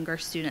on our younger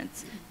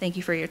students. Thank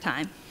you for your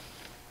time.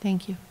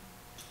 Thank you.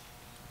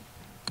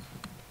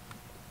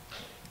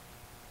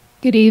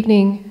 Good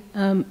evening.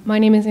 My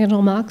name is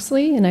Angela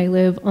Moxley, and I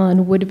live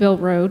on Woodville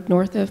Road,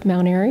 north of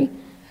Mount Airy.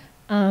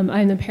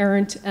 I'm the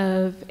parent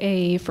of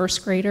a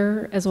first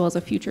grader as well as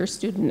a future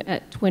student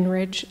at Twin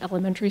Ridge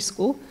Elementary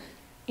School.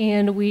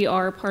 And we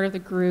are part of the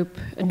group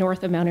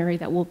north of Mount Airy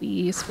that will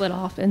be split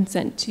off and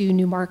sent to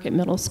Newmarket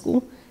Middle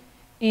School.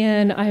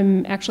 And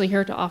I'm actually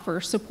here to offer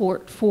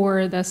support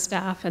for the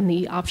staff and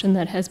the option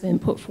that has been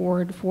put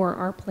forward for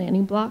our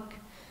planning block.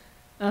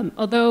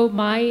 Although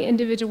my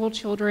individual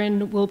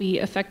children will be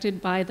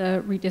affected by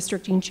the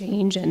redistricting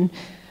change and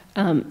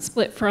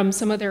split from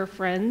some of their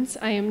friends,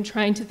 I am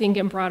trying to think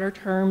in broader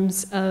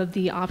terms of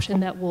the option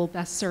that will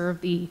best serve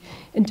the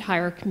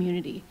entire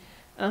community.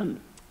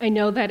 I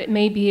know that it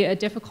may be a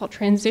difficult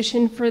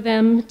transition for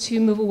them to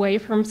move away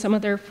from some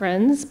of their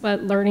friends,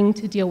 but learning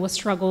to deal with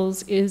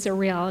struggles is a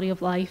reality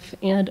of life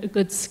and a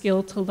good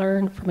skill to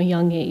learn from a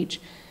young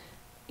age.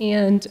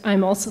 And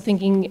I'm also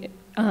thinking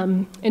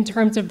in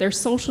terms of their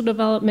social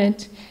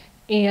development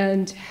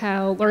and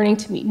how learning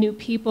to meet new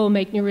people,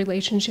 make new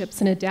relationships,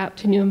 and adapt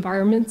to new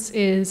environments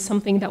is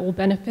something that will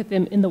benefit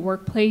them in the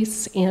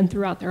workplace and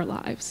throughout their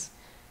lives.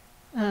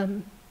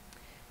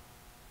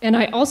 And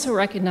I also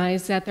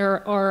recognize that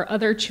there are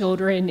other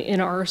children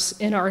in our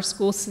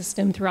school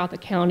system throughout the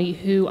county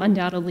who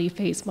undoubtedly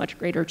face much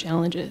greater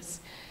challenges.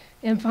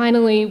 And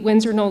finally,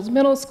 Windsor Knolls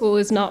Middle School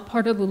is not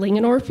part of the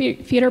Linganore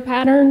feeder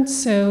pattern,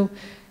 so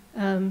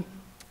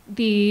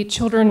the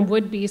children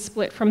would be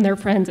split from their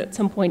friends at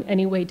some point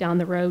anyway down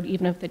the road,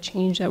 even if the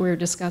change that we were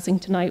discussing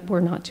tonight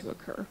were not to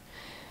occur.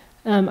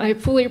 I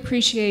fully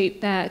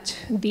appreciate that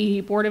the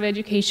Board of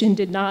Education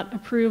did not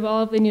approve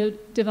all of the new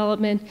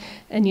development,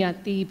 and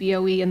yet the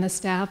BOE and the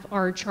staff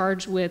are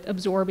charged with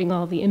absorbing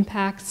all the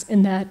impacts,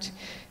 and that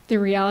the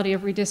reality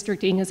of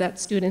redistricting is that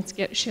students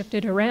get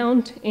shifted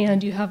around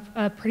and you have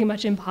a pretty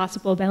much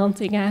impossible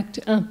balancing act.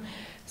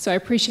 So I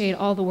appreciate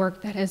all the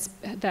work that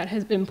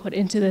has been put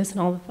into this and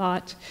all the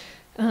thought.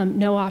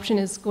 No option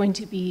is going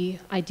to be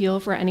ideal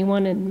for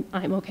anyone, and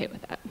I'm okay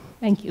with that.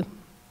 Thank you.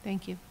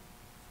 Thank you.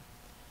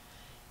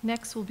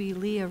 Next will be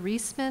Leah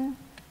Reisman,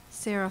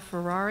 Sarah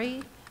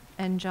Ferrari,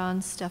 and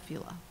John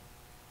Stefula.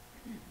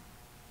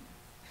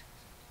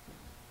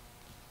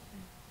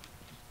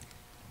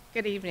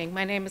 Good evening.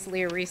 My name is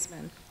Leah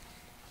Reisman,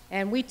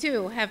 and we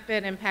too have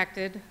been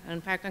impacted, in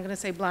fact, I'm going to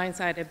say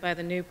blindsided by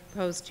the new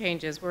proposed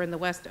changes. We're in the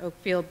West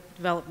Oakfield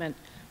development,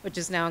 which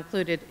is now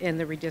included in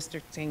the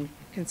redistricting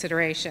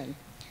consideration.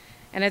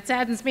 And it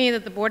saddens me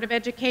that the Board of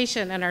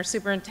Education and our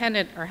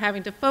superintendent are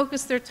having to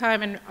focus their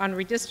time on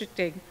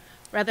redistricting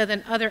rather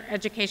than other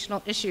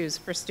educational issues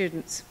for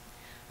students.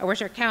 I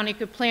wish our county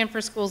could plan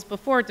for schools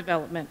before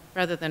development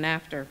rather than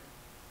after.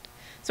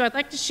 So I'd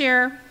like to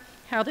share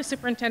how the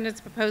superintendent's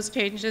proposed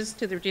changes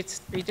to the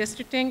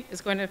redistricting is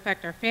going to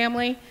affect our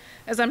family,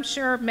 as I'm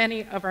sure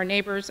many of our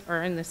neighbors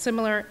are in the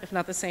similar, if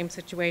not the same,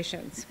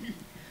 situations.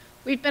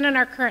 We've been in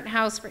our current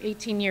house for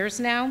 18 years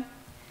now,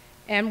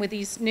 and with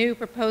these new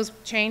proposed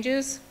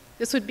changes,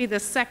 this would be the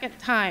second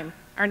time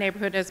our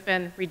neighborhood has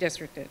been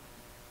redistricted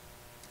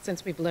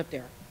since we've lived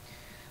here.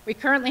 We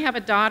currently have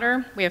a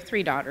daughter, we have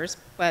 3 daughters,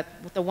 but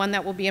the one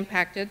that will be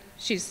impacted,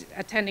 she's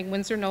attending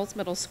Windsor Knolls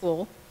Middle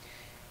School.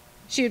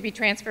 She would be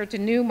transferred to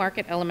New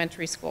Market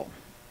Elementary School.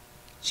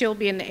 She'll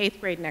be in the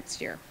 8th grade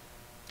next year.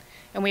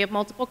 And we have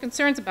multiple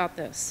concerns about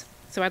this,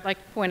 so I'd like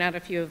to point out a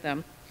few of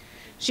them.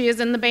 She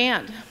is in the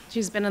band.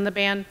 She's been in the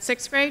band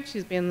 6th grade,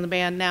 she's been in the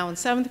band now in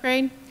 7th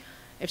grade.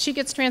 If she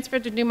gets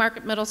transferred to New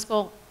Market Middle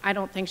School, I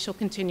don't think she'll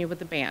continue with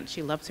the band.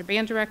 She loves her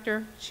band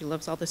director, she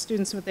loves all the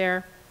students with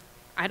there.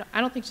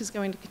 I don't think she's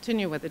going to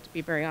continue with it, to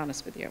be very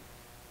honest with you.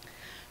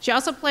 She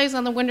also plays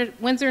on the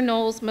Windsor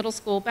Knolls Middle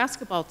School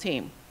basketball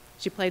team.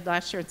 She played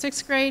last year in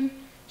 6th grade.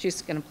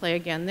 She's going to play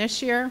again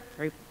this year,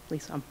 or at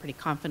least I'm pretty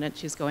confident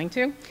she's going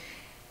to.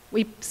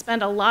 We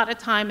spend a lot of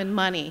time and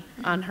money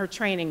on her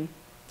training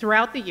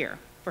throughout the year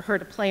for her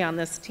to play on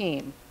this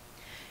team.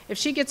 If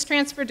she gets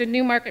transferred to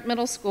New Market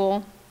Middle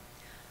School,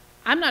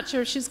 I'm not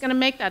sure if she's going to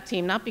make that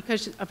team, not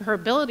because of her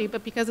ability,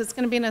 but because it's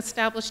going to be an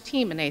established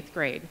team in 8th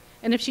grade.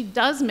 And if she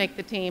does make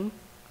the team,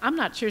 I'm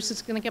not sure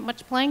she's going to get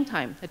much playing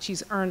time that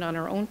she's earned on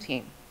her own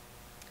team.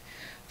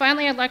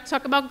 Finally, I'd like to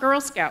talk about Girl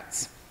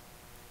Scouts.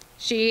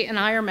 She and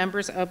I are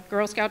members of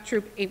Girl Scout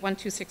Troop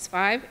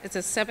 81265. It's a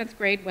 7th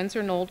grade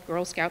Windsor Knolls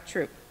Girl Scout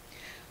troop.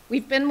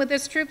 We've been with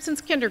this troop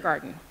since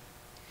kindergarten.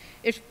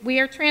 If we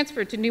are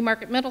transferred to New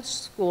Market Middle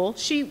School,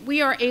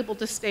 we are able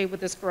to stay with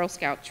this Girl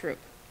Scout troop.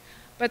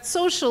 But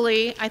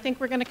socially, I think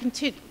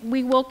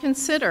we will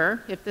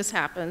consider, if this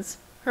happens,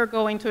 her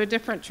going to a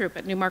different troop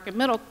at New Market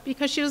Middle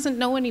because she doesn't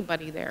know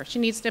anybody there. She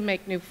needs to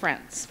make new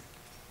friends.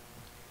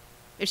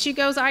 If she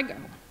goes, I go.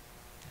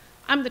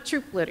 I'm the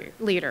troop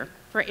leader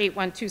for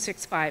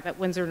 81265 at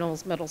Windsor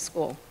Knolls Middle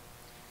School,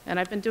 and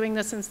I've been doing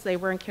this since they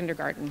were in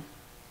kindergarten.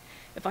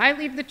 If I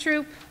leave the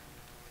troop,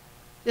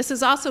 this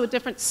is also a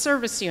different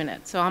service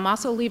unit, so I'm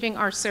also leaving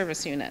our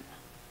service unit.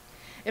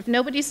 If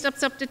nobody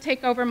steps up to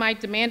take over my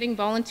demanding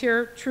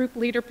volunteer troop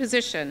leader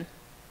position,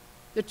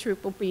 the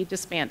troop will be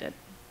disbanded.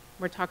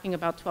 We're talking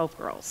about 12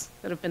 girls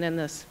that have been in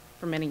this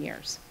for many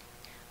years.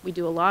 We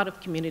do a lot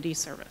of community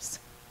service.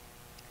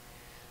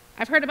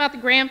 I've heard about the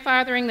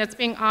grandfathering that's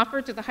being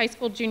offered to the high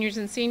school juniors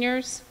and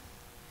seniors,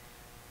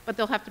 but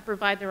they'll have to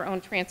provide their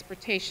own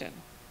transportation.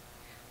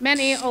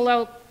 Many,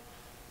 although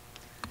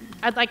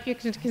I'd like you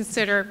to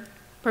consider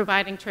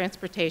providing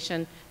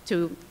transportation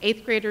to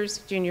 8th graders,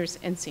 juniors,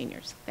 and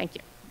seniors. Thank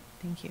you.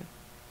 Thank you.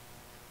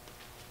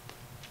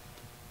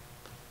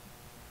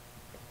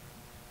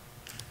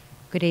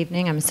 Good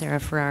evening. I'm Sarah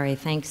Ferrari.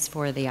 Thanks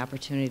for the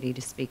opportunity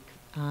to speak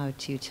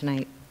to you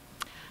tonight.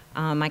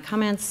 My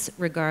comments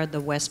regard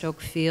the West Oak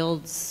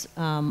Fields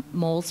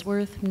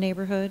Molesworth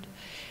neighborhood,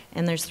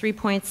 and there's 3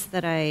 points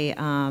that I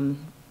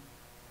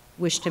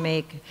wish to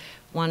make.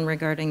 One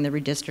regarding the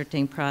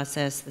redistricting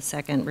process, the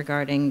second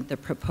regarding the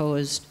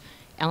proposed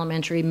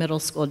elementary middle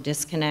school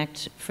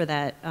disconnect for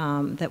that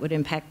that would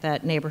impact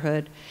that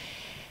neighborhood.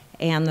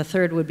 And the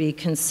third would be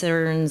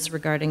concerns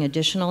regarding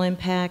additional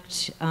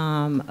impact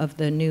of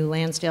the new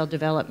Lansdale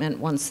development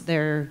once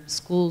their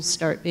schools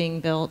start being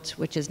built,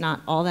 which is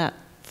not all that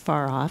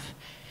far off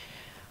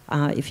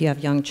if you have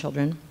young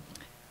children.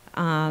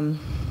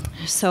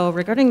 So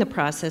regarding the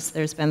process,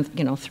 there's been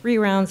 3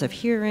 rounds of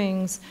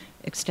hearings,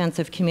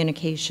 extensive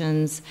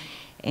communications,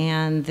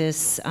 and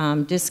this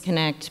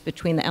disconnect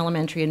between the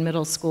elementary and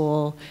middle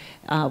school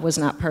was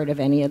not part of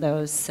any of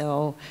those.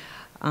 So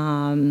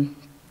I'm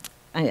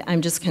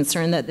just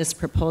concerned that this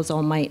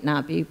proposal might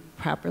not be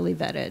properly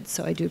vetted,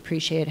 so I do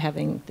appreciate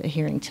having the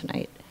hearing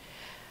tonight.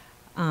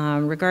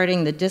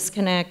 Regarding the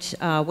disconnect,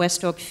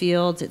 West Oak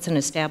Fields, it's an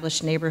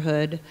established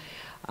neighborhood.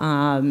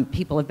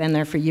 People have been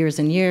there for years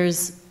and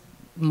years,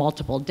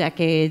 multiple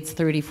decades,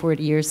 30,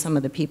 40 years, some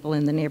of the people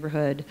in the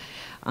neighborhood.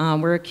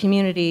 We're a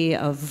community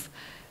of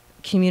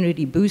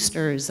community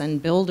boosters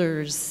and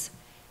builders,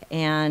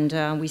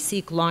 and we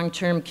seek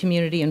long-term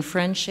community and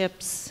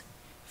friendships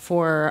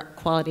for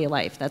quality of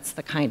life. That's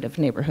the kind of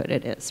neighborhood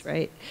it is,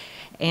 right?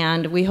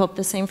 And we hope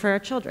the same for our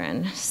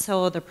children.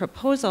 So the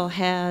proposal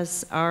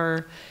has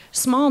our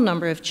small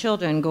number of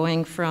children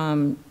going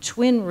from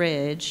Twin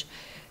Ridge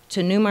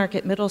to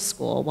Newmarket Middle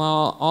School,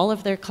 while all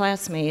of their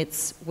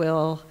classmates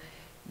will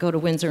go to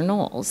Windsor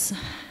Knolls.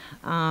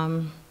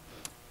 I'm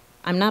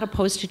not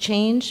opposed to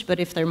change, but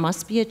if there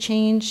must be a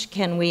change,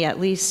 can we at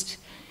least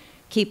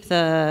keep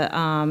the,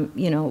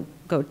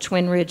 go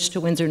Twin Ridge to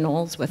Windsor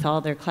Knolls with all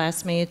their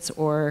classmates,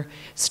 or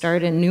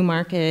start in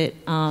Newmarket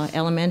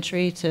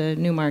Elementary to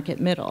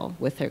Newmarket Middle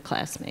with their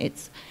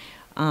classmates?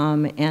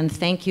 And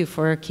thank you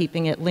for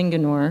keeping it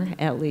Linganore,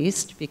 at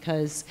least,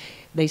 because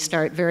they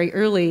start very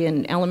early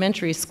in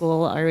elementary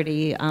school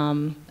already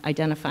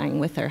identifying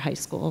with their high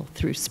school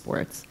through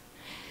sports.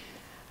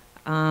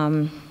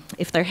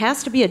 If there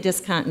has to be a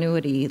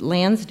discontinuity,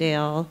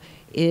 Lansdale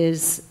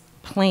is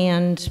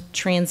planned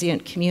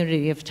transient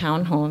community of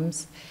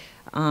townhomes.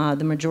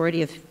 The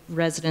majority of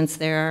residents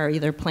there are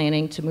either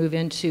planning to move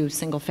into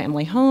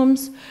single-family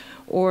homes,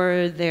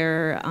 or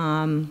they're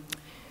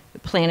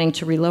planning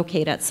to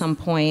relocate at some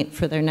point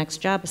for their next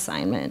job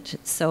assignment.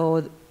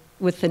 So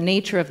with the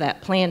nature of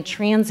that planned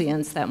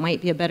transience, that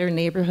might be a better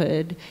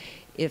neighborhood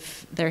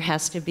if there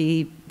has to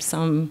be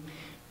some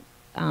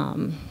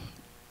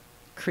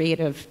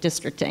creative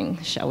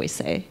districting, shall we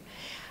say.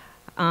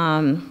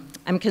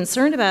 I'm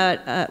concerned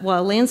about,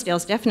 well,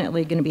 Lansdale's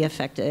definitely going to be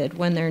affected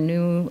when their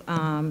new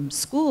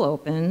school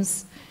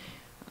opens.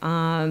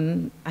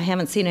 I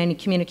haven't seen any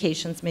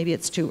communications, maybe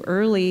it's too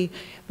early,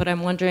 but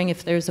I'm wondering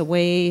if there's a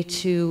way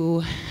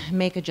to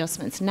make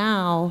adjustments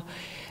now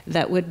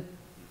that would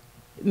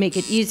make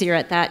it easier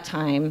at that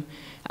time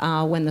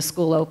when the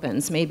school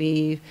opens.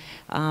 Maybe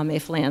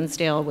if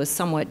Lansdale was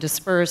somewhat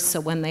dispersed, so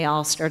when they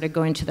all started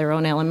going to their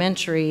own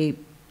elementary,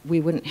 we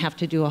wouldn't have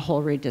to do a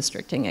whole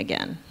redistricting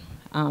again.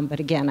 But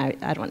again,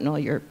 I don't know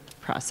your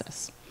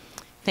process.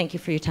 Thank you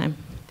for your time.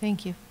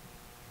 Thank you.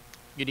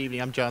 Good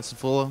evening. I'm Johnson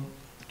Fulla.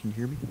 Can you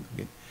hear me?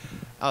 Okay.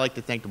 I'd like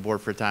to thank the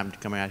board for the time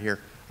coming out here.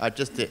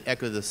 Just to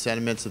echo the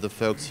sentiments of the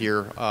folks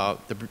here,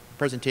 the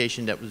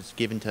presentation that was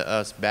given to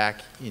us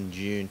back in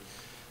June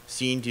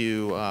seemed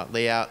to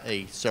lay out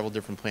several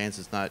different plans.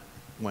 It's not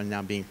one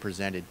now being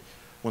presented.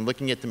 When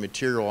looking at the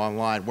material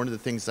online, one of the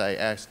things I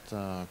asked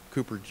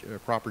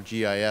Proper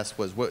GIS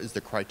was, what is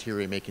the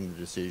criteria making the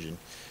decision?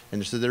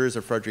 And so there is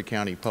a Frederick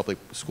County Public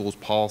Schools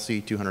Policy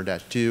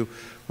 200-2.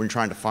 When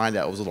trying to find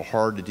that, it was a little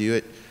hard to do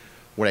it.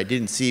 What I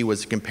didn't see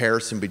was a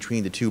comparison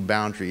between the two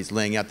boundaries,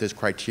 laying out those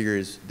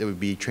criteria that would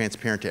be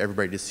transparent to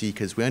everybody to see,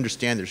 because we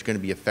understand there's going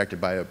to be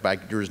affected by it,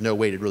 but there is no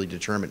way to really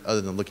determine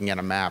other than looking at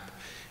a map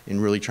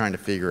and really trying to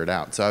figure it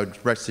out. So I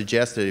would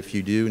suggest that if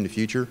you do in the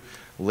future,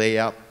 lay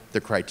out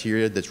the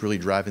criteria that's really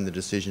driving the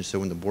decision so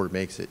when the board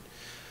makes it.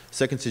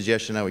 Second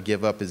suggestion I would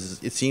give up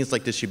is it seems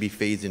like this should be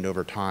phased in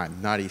over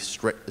time, not a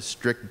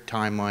strict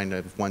timeline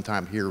of one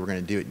time here we're going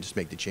to do it and just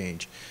make the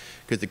change.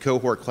 Because the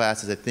cohort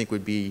classes I think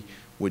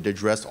would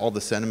address all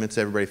the sentiments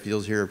everybody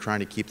feels here of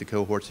trying to keep the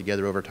cohorts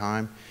together over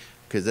time,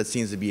 because that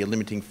seems to be a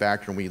limiting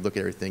factor when we look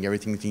at everything.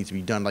 Everything needs to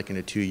be done like in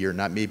a 2-year,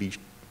 not maybe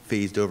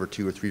phased over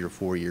 2 or 3 or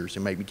 4 years.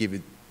 It might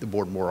give the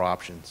board more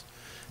options.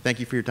 Thank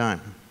you for your time.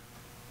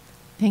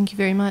 Thank you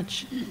very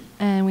much.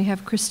 And we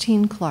have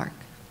Christine Clark.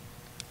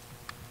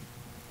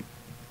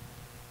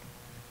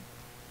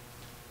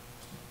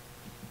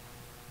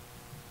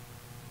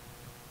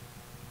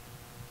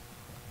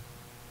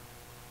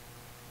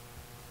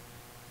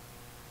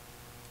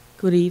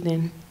 Good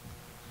evening.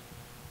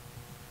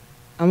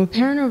 I'm a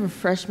parent of a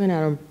freshman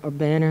at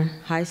Urbana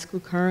High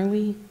School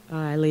currently.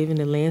 I live in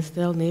the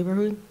Lansdale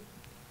neighborhood.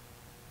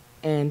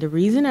 And the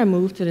reason I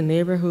moved to the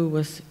neighborhood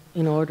was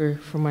in order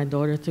for my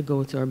daughter to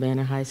go to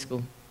Urbana High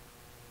School.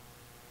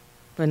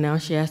 But now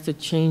she has to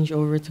change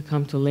over to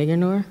come to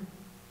Linganore,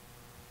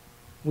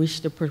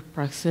 which the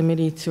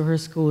proximity to her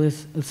school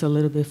is a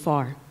little bit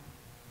far.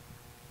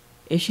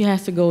 If she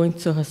has to go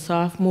into her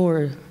sophomore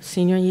or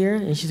senior year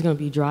and she's going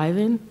to be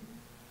driving,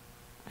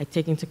 I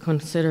take into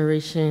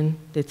consideration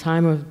the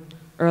time of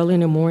early in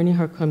the morning,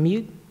 her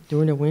commute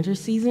during the winter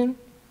season,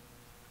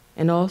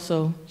 and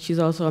also she's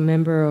also a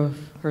member of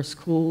her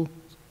school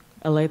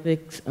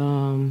Olympics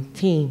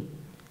team.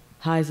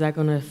 How is that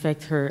going to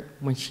affect her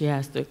when she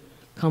has to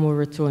come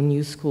over to a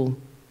new school?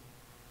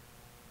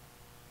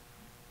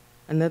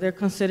 Another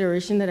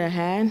consideration that I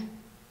had,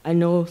 I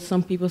know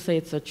some people say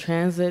it's a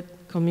transit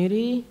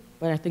community,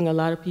 but I think a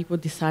lot of people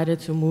decided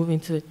to move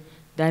into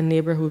that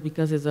neighborhood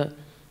because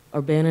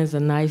Urbana is a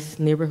nice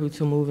neighborhood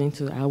to move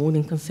into. I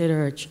wouldn't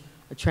consider it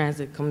a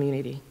transit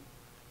community.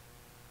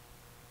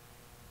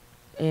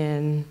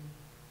 And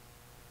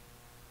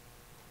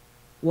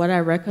what I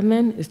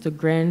recommend is to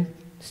grant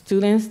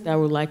students that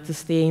would like to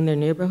stay in their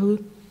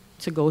neighborhood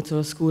to go to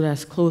a school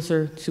that's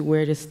closer to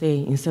where they stay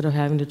instead of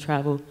having to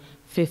travel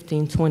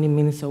 15, 20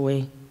 minutes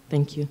away.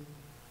 Thank you.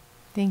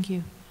 Thank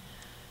you.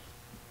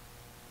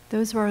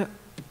 Those were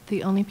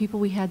the only people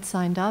we had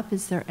signed up.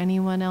 Is there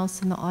anyone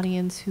else in the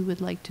audience who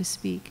would like to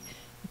speak?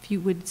 If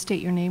you would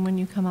state your name when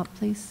you come up,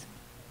 please.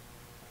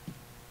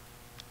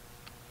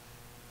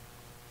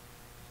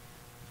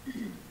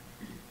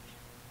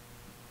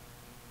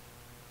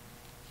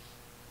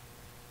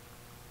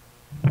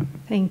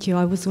 Thank you.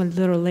 I was a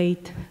little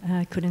late.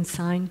 I couldn't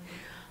sign.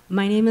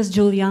 My name is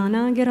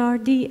Juliana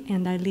Gerardi,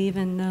 and I live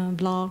in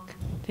Block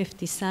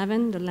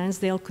 57, the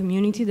Lansdale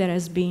community that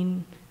has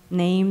been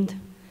named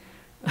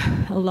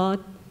a lot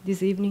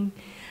this evening.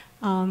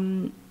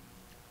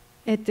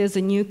 It is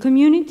a new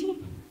community,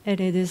 and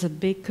it is a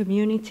big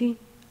community,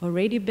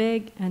 already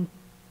big, and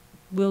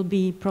will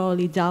be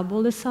probably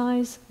double the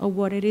size of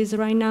what it is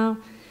right now.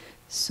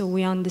 So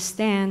we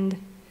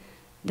understand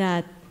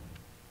that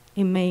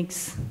it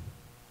makes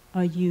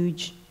a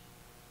huge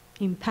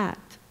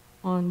impact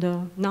on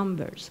the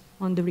numbers,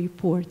 on the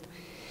report.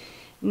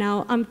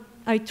 Now,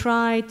 I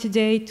tried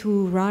today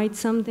to write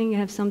something,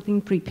 have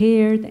something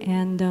prepared,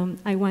 and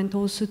I went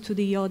also to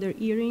the other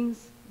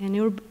hearings in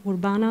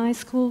Urbana High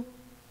School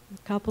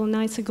a couple of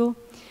nights ago,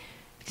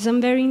 because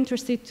I'm very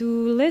interested to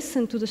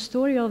listen to the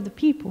story of the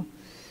people.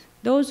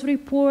 Those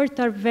reports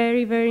are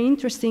very, very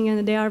interesting,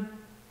 and they are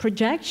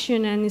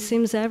projection, and it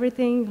seems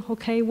everything,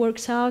 okay,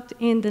 works out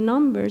in the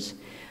numbers,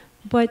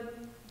 but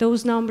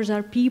those numbers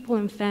are people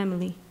and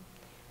family.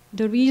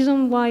 The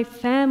reason why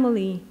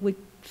family with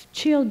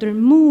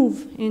children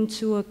move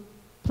into a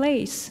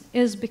place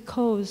is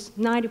because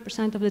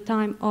 90% of the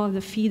time of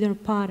the feeder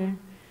pattern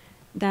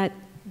that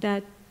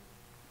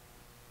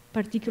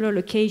particular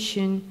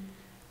location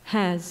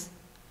has.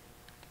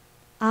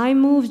 I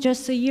moved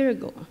just a year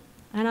ago,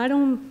 and I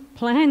don't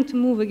plan to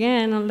move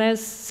again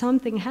unless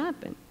something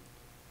happens.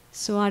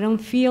 So I don't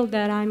feel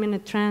that I'm in a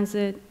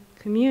transit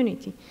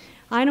community.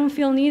 I don't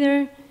feel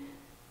neither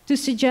to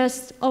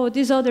suggest, oh,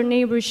 these other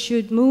neighbors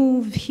should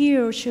move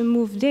here or should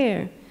move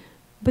there.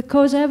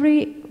 Because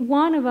every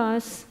one of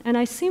us, and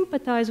I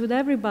sympathize with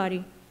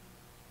everybody,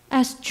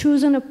 has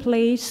chosen a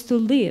place to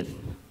live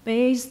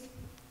based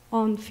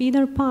on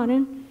feeder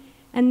pattern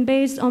and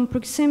based on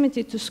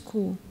proximity to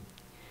school.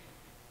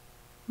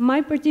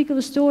 My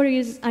particular story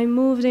is I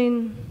moved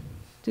in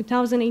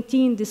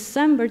 2018,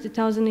 December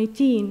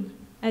 2018,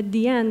 at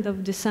the end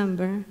of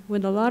December,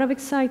 with a lot of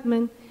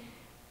excitement,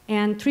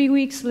 and 3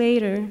 weeks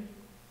later,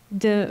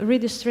 the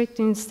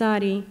redistricting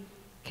study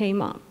came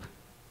up.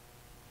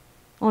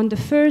 On the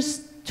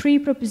first 3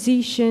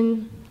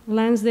 propositions,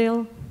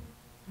 Lansdale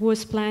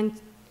was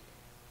planned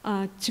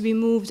to be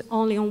moved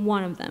only on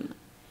one of them.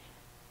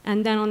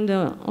 And then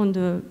on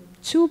the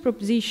 2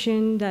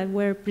 propositions that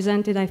were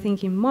presented, I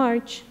think, in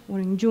March or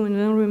in June, I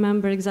don't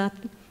remember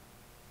exactly,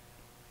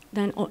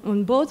 then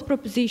on both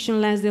propositions,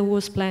 Lansdale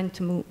was planned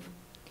to move.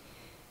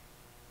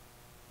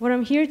 What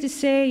I'm here to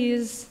say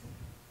is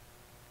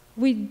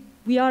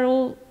we are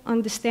all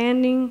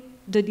understanding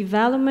the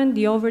development,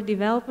 the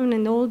overdevelopment,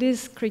 and all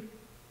these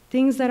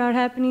things that are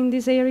happening in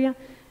this area.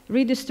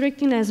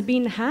 Redistricting has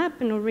been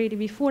happened already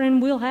before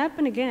and will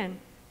happen again.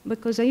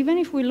 Because even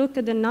if we look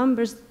at the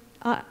numbers,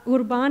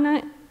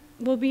 Urbana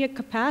will be a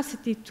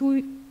capacity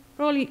to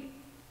probably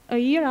a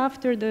year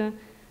after the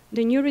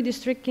new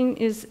redistricting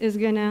is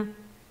gonna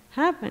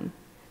happen.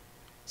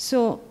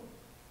 So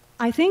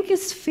I think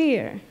it's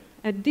fair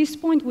at this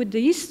point with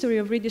the history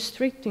of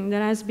redistricting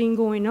that has been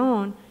going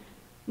on,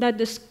 that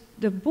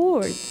the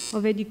Board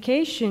of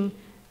Education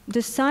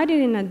decided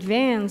in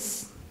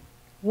advance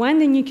when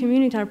the new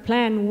communities are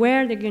planned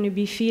where they're going to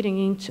be feeding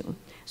into,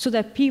 so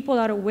that people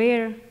are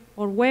aware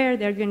or where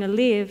they're going to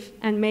live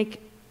and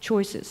make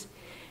choices.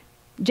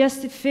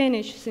 Just to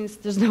finish, since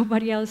there's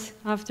nobody else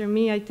after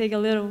me, I take a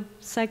little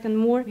second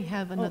more. We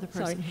have another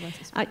person who wants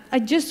to speak. I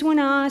just want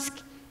to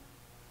ask,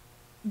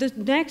 the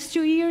next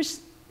 2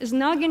 years is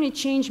not going to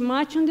change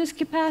much on this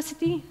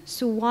capacity,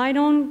 so why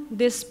don't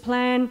this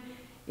plan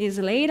is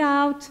laid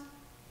out,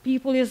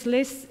 people is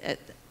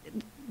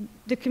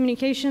the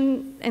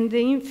communication and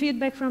the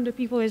feedback from the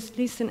people is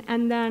listened,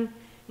 and then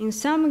in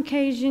some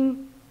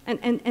occasion,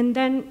 and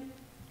then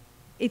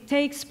it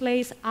takes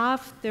place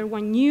after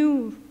one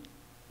new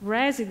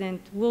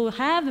resident will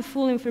have the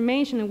full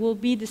information and will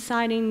be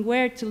deciding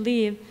where to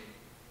live,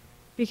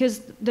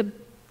 because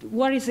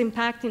what is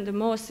impacting the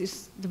most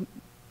is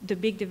the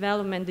big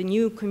development, the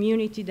new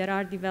community that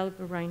are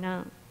developing right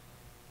now.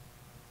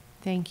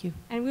 Thank you.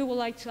 And we would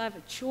like to have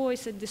a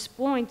choice at this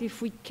point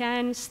if we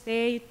can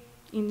stay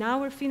in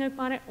our feeder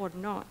pattern or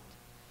not.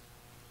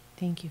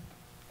 Thank you.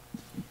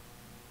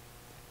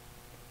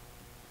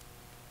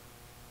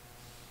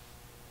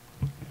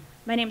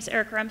 My name is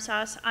Erica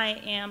Remsas.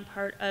 I am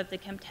part of the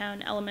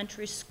Kemptown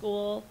Elementary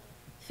School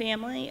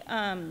family.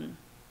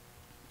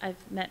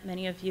 I've met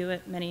many of you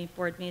at many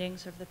board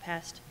meetings over the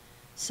past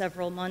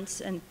several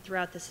months and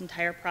throughout this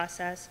entire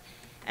process.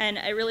 And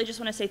I really just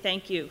want to say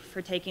thank you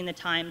for taking the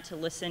time to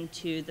listen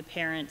to the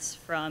parents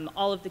from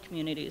all of the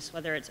communities,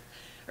 whether it's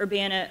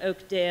Urbana,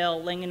 Oakdale,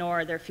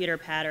 Linganore, their feeder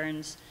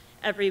patterns,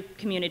 every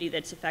community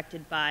that's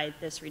affected by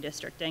this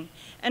redistricting.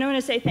 And I want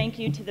to say thank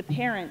you to the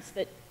parents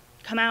that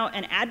come out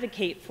and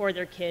advocate for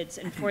their kids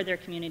and for their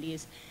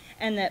communities.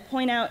 and that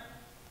point out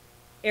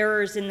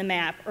errors in the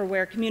map or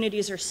where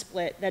communities are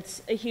split.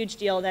 That's a huge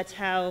deal. That's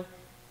how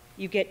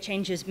you get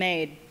changes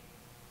made.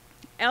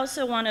 I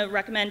also want to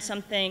recommend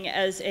something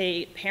as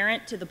a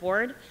parent to the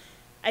board.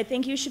 I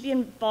think you should be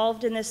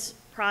involved in this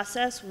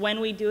process when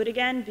we do it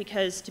again,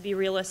 because to be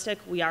realistic,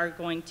 we are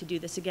going to do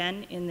this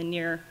again in the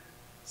near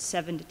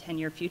 7 to 10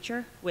 year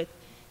future with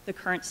the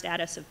current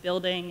status of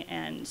building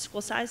and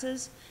school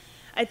sizes.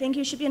 I think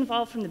you should be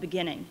involved from the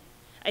beginning.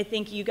 I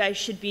think you guys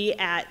should be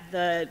at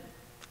the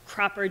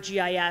Cropper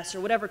GIS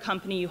or whatever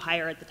company you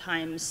hire at the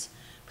time's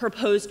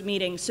proposed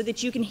meeting so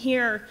that you can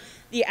hear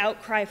the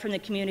outcry from the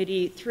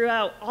community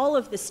throughout all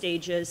of the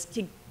stages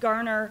to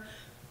garner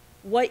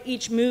what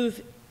each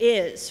move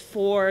is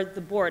for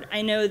the board.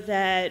 I know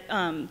that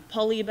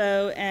Paul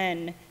Lebo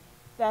and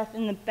Beth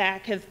in the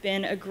back have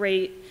been a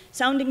great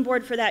sounding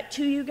board for that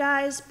to you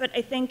guys, but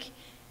I think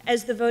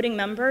as the voting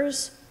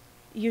members,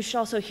 you should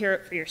also hear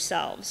it for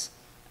yourselves.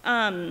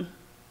 I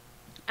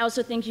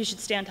also think you should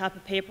stay on top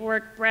of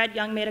paperwork. Brad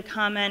Young made a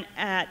comment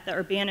at the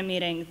Urbana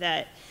meeting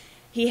that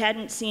he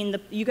hadn't seen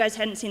you guys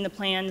hadn't seen the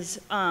plans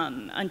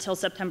until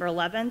September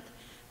 11th,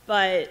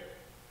 but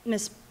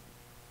Ms.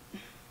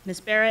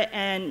 Barrett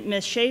and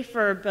Ms.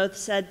 Schaefer both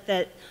said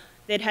that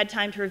they'd had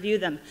time to review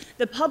them.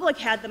 The public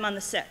had them on the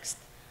 6th.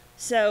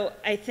 So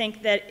I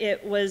think that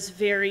it was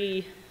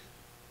very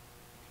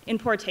in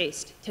poor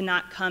taste to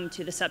not come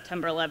to the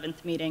September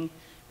 11th meeting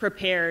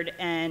prepared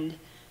and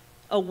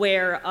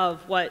aware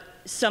of what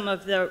some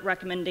of the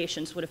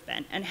recommendations would have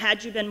been. And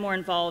had you been more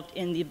involved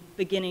in the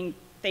beginning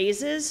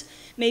phases,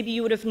 maybe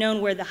you would have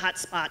known where the hot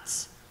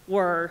spots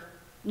were,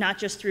 not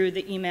just through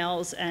the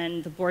emails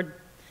and the board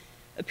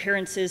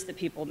appearances that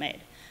people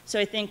made. So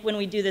I think when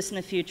we do this in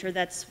the future,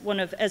 that's one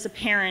of, as a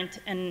parent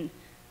and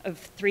of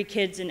 3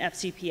 kids in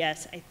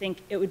FCPS, I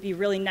think it would be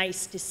really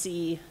nice to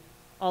see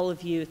all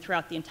of you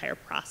throughout the entire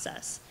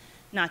process,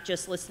 not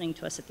just listening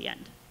to us at the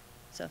end.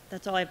 So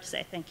that's all I have to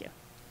say. Thank you.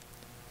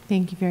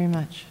 Thank you very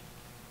much.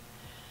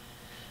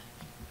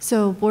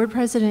 So Board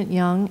President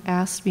Young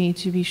asked me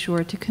to be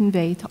sure to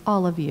convey to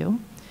all of you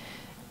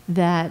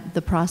that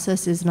the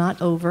process is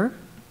not over.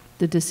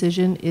 The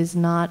decision is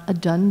not a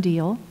done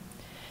deal.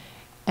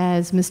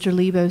 As Mr.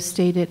 Lebo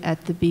stated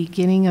at the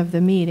beginning of the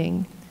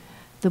meeting,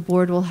 the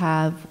board will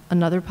have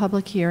another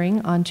public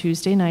hearing on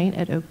Tuesday night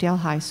at Oakdale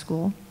High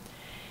School.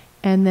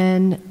 And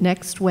then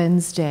next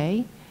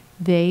Wednesday,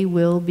 they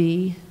will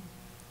be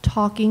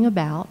talking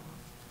about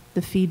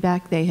the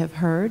feedback they have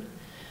heard,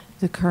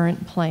 the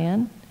current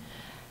plan.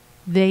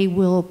 They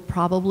will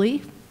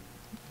probably,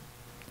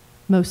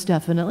 most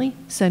definitely,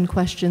 send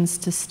questions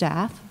to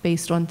staff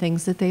based on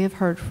things that they have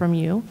heard from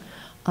you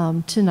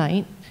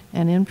tonight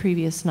and in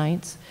previous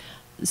nights.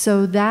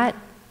 So that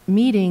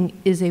meeting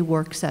is a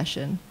work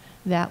session.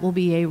 That will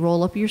be a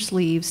roll up your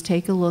sleeves,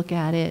 take a look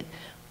at it.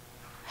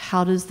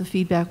 How does the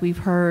feedback we've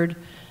heard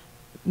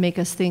make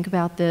us think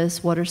about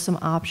this? What are some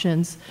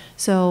options?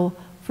 So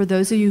for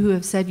those of you who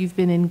have said you've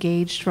been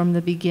engaged from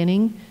the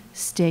beginning,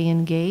 stay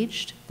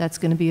engaged. That's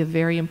going to be a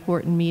very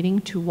important meeting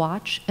to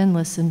watch and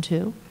listen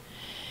to.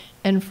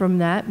 And from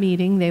that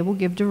meeting, they will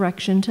give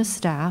direction to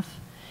staff.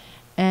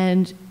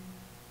 And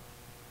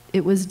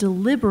it was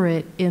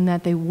deliberate in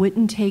that they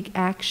wouldn't take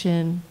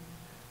action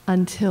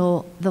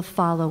until the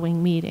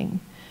following meeting.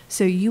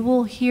 So you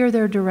will hear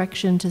their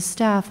direction to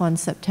staff on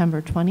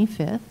September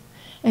 25th,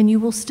 and you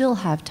will still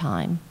have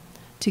time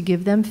to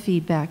give them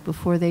feedback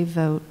before they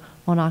vote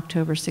on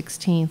October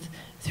 16th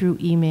through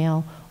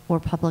email or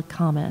public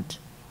comment,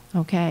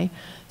 okay?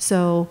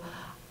 So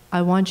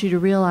I want you to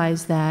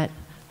realize that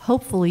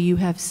hopefully you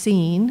have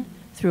seen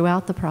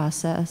throughout the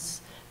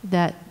process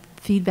that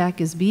feedback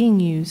is being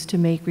used to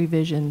make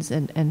revisions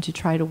and to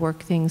try to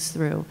work things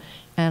through.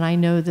 And I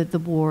know that the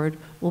board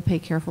will pay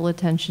careful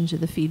attention to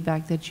the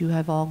feedback that you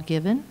have all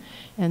given,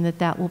 and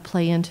that will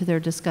play into their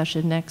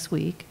discussion next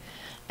week.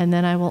 And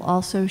then I will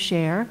also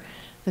share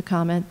the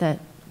comment that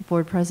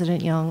Board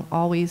President Young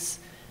always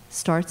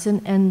starts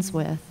and ends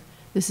with.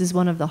 This is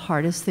one of the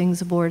hardest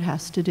things a board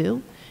has to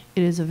do.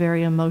 It is a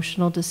very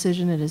emotional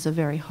decision. It is a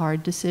very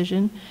hard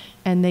decision.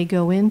 And they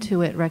go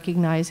into it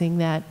recognizing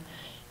that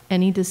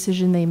any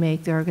decision they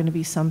make, there are going to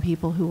be some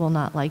people who will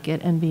not like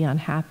it and be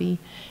unhappy,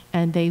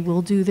 and they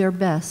will do their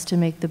best to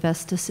make the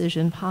best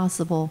decision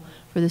possible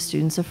for the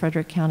students of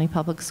Frederick County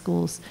Public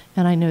Schools,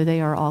 and I know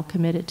they are all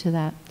committed to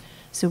that.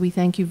 So we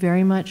thank you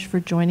very much for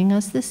joining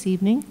us this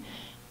evening,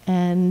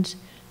 and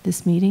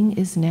this meeting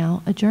is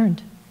now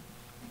adjourned.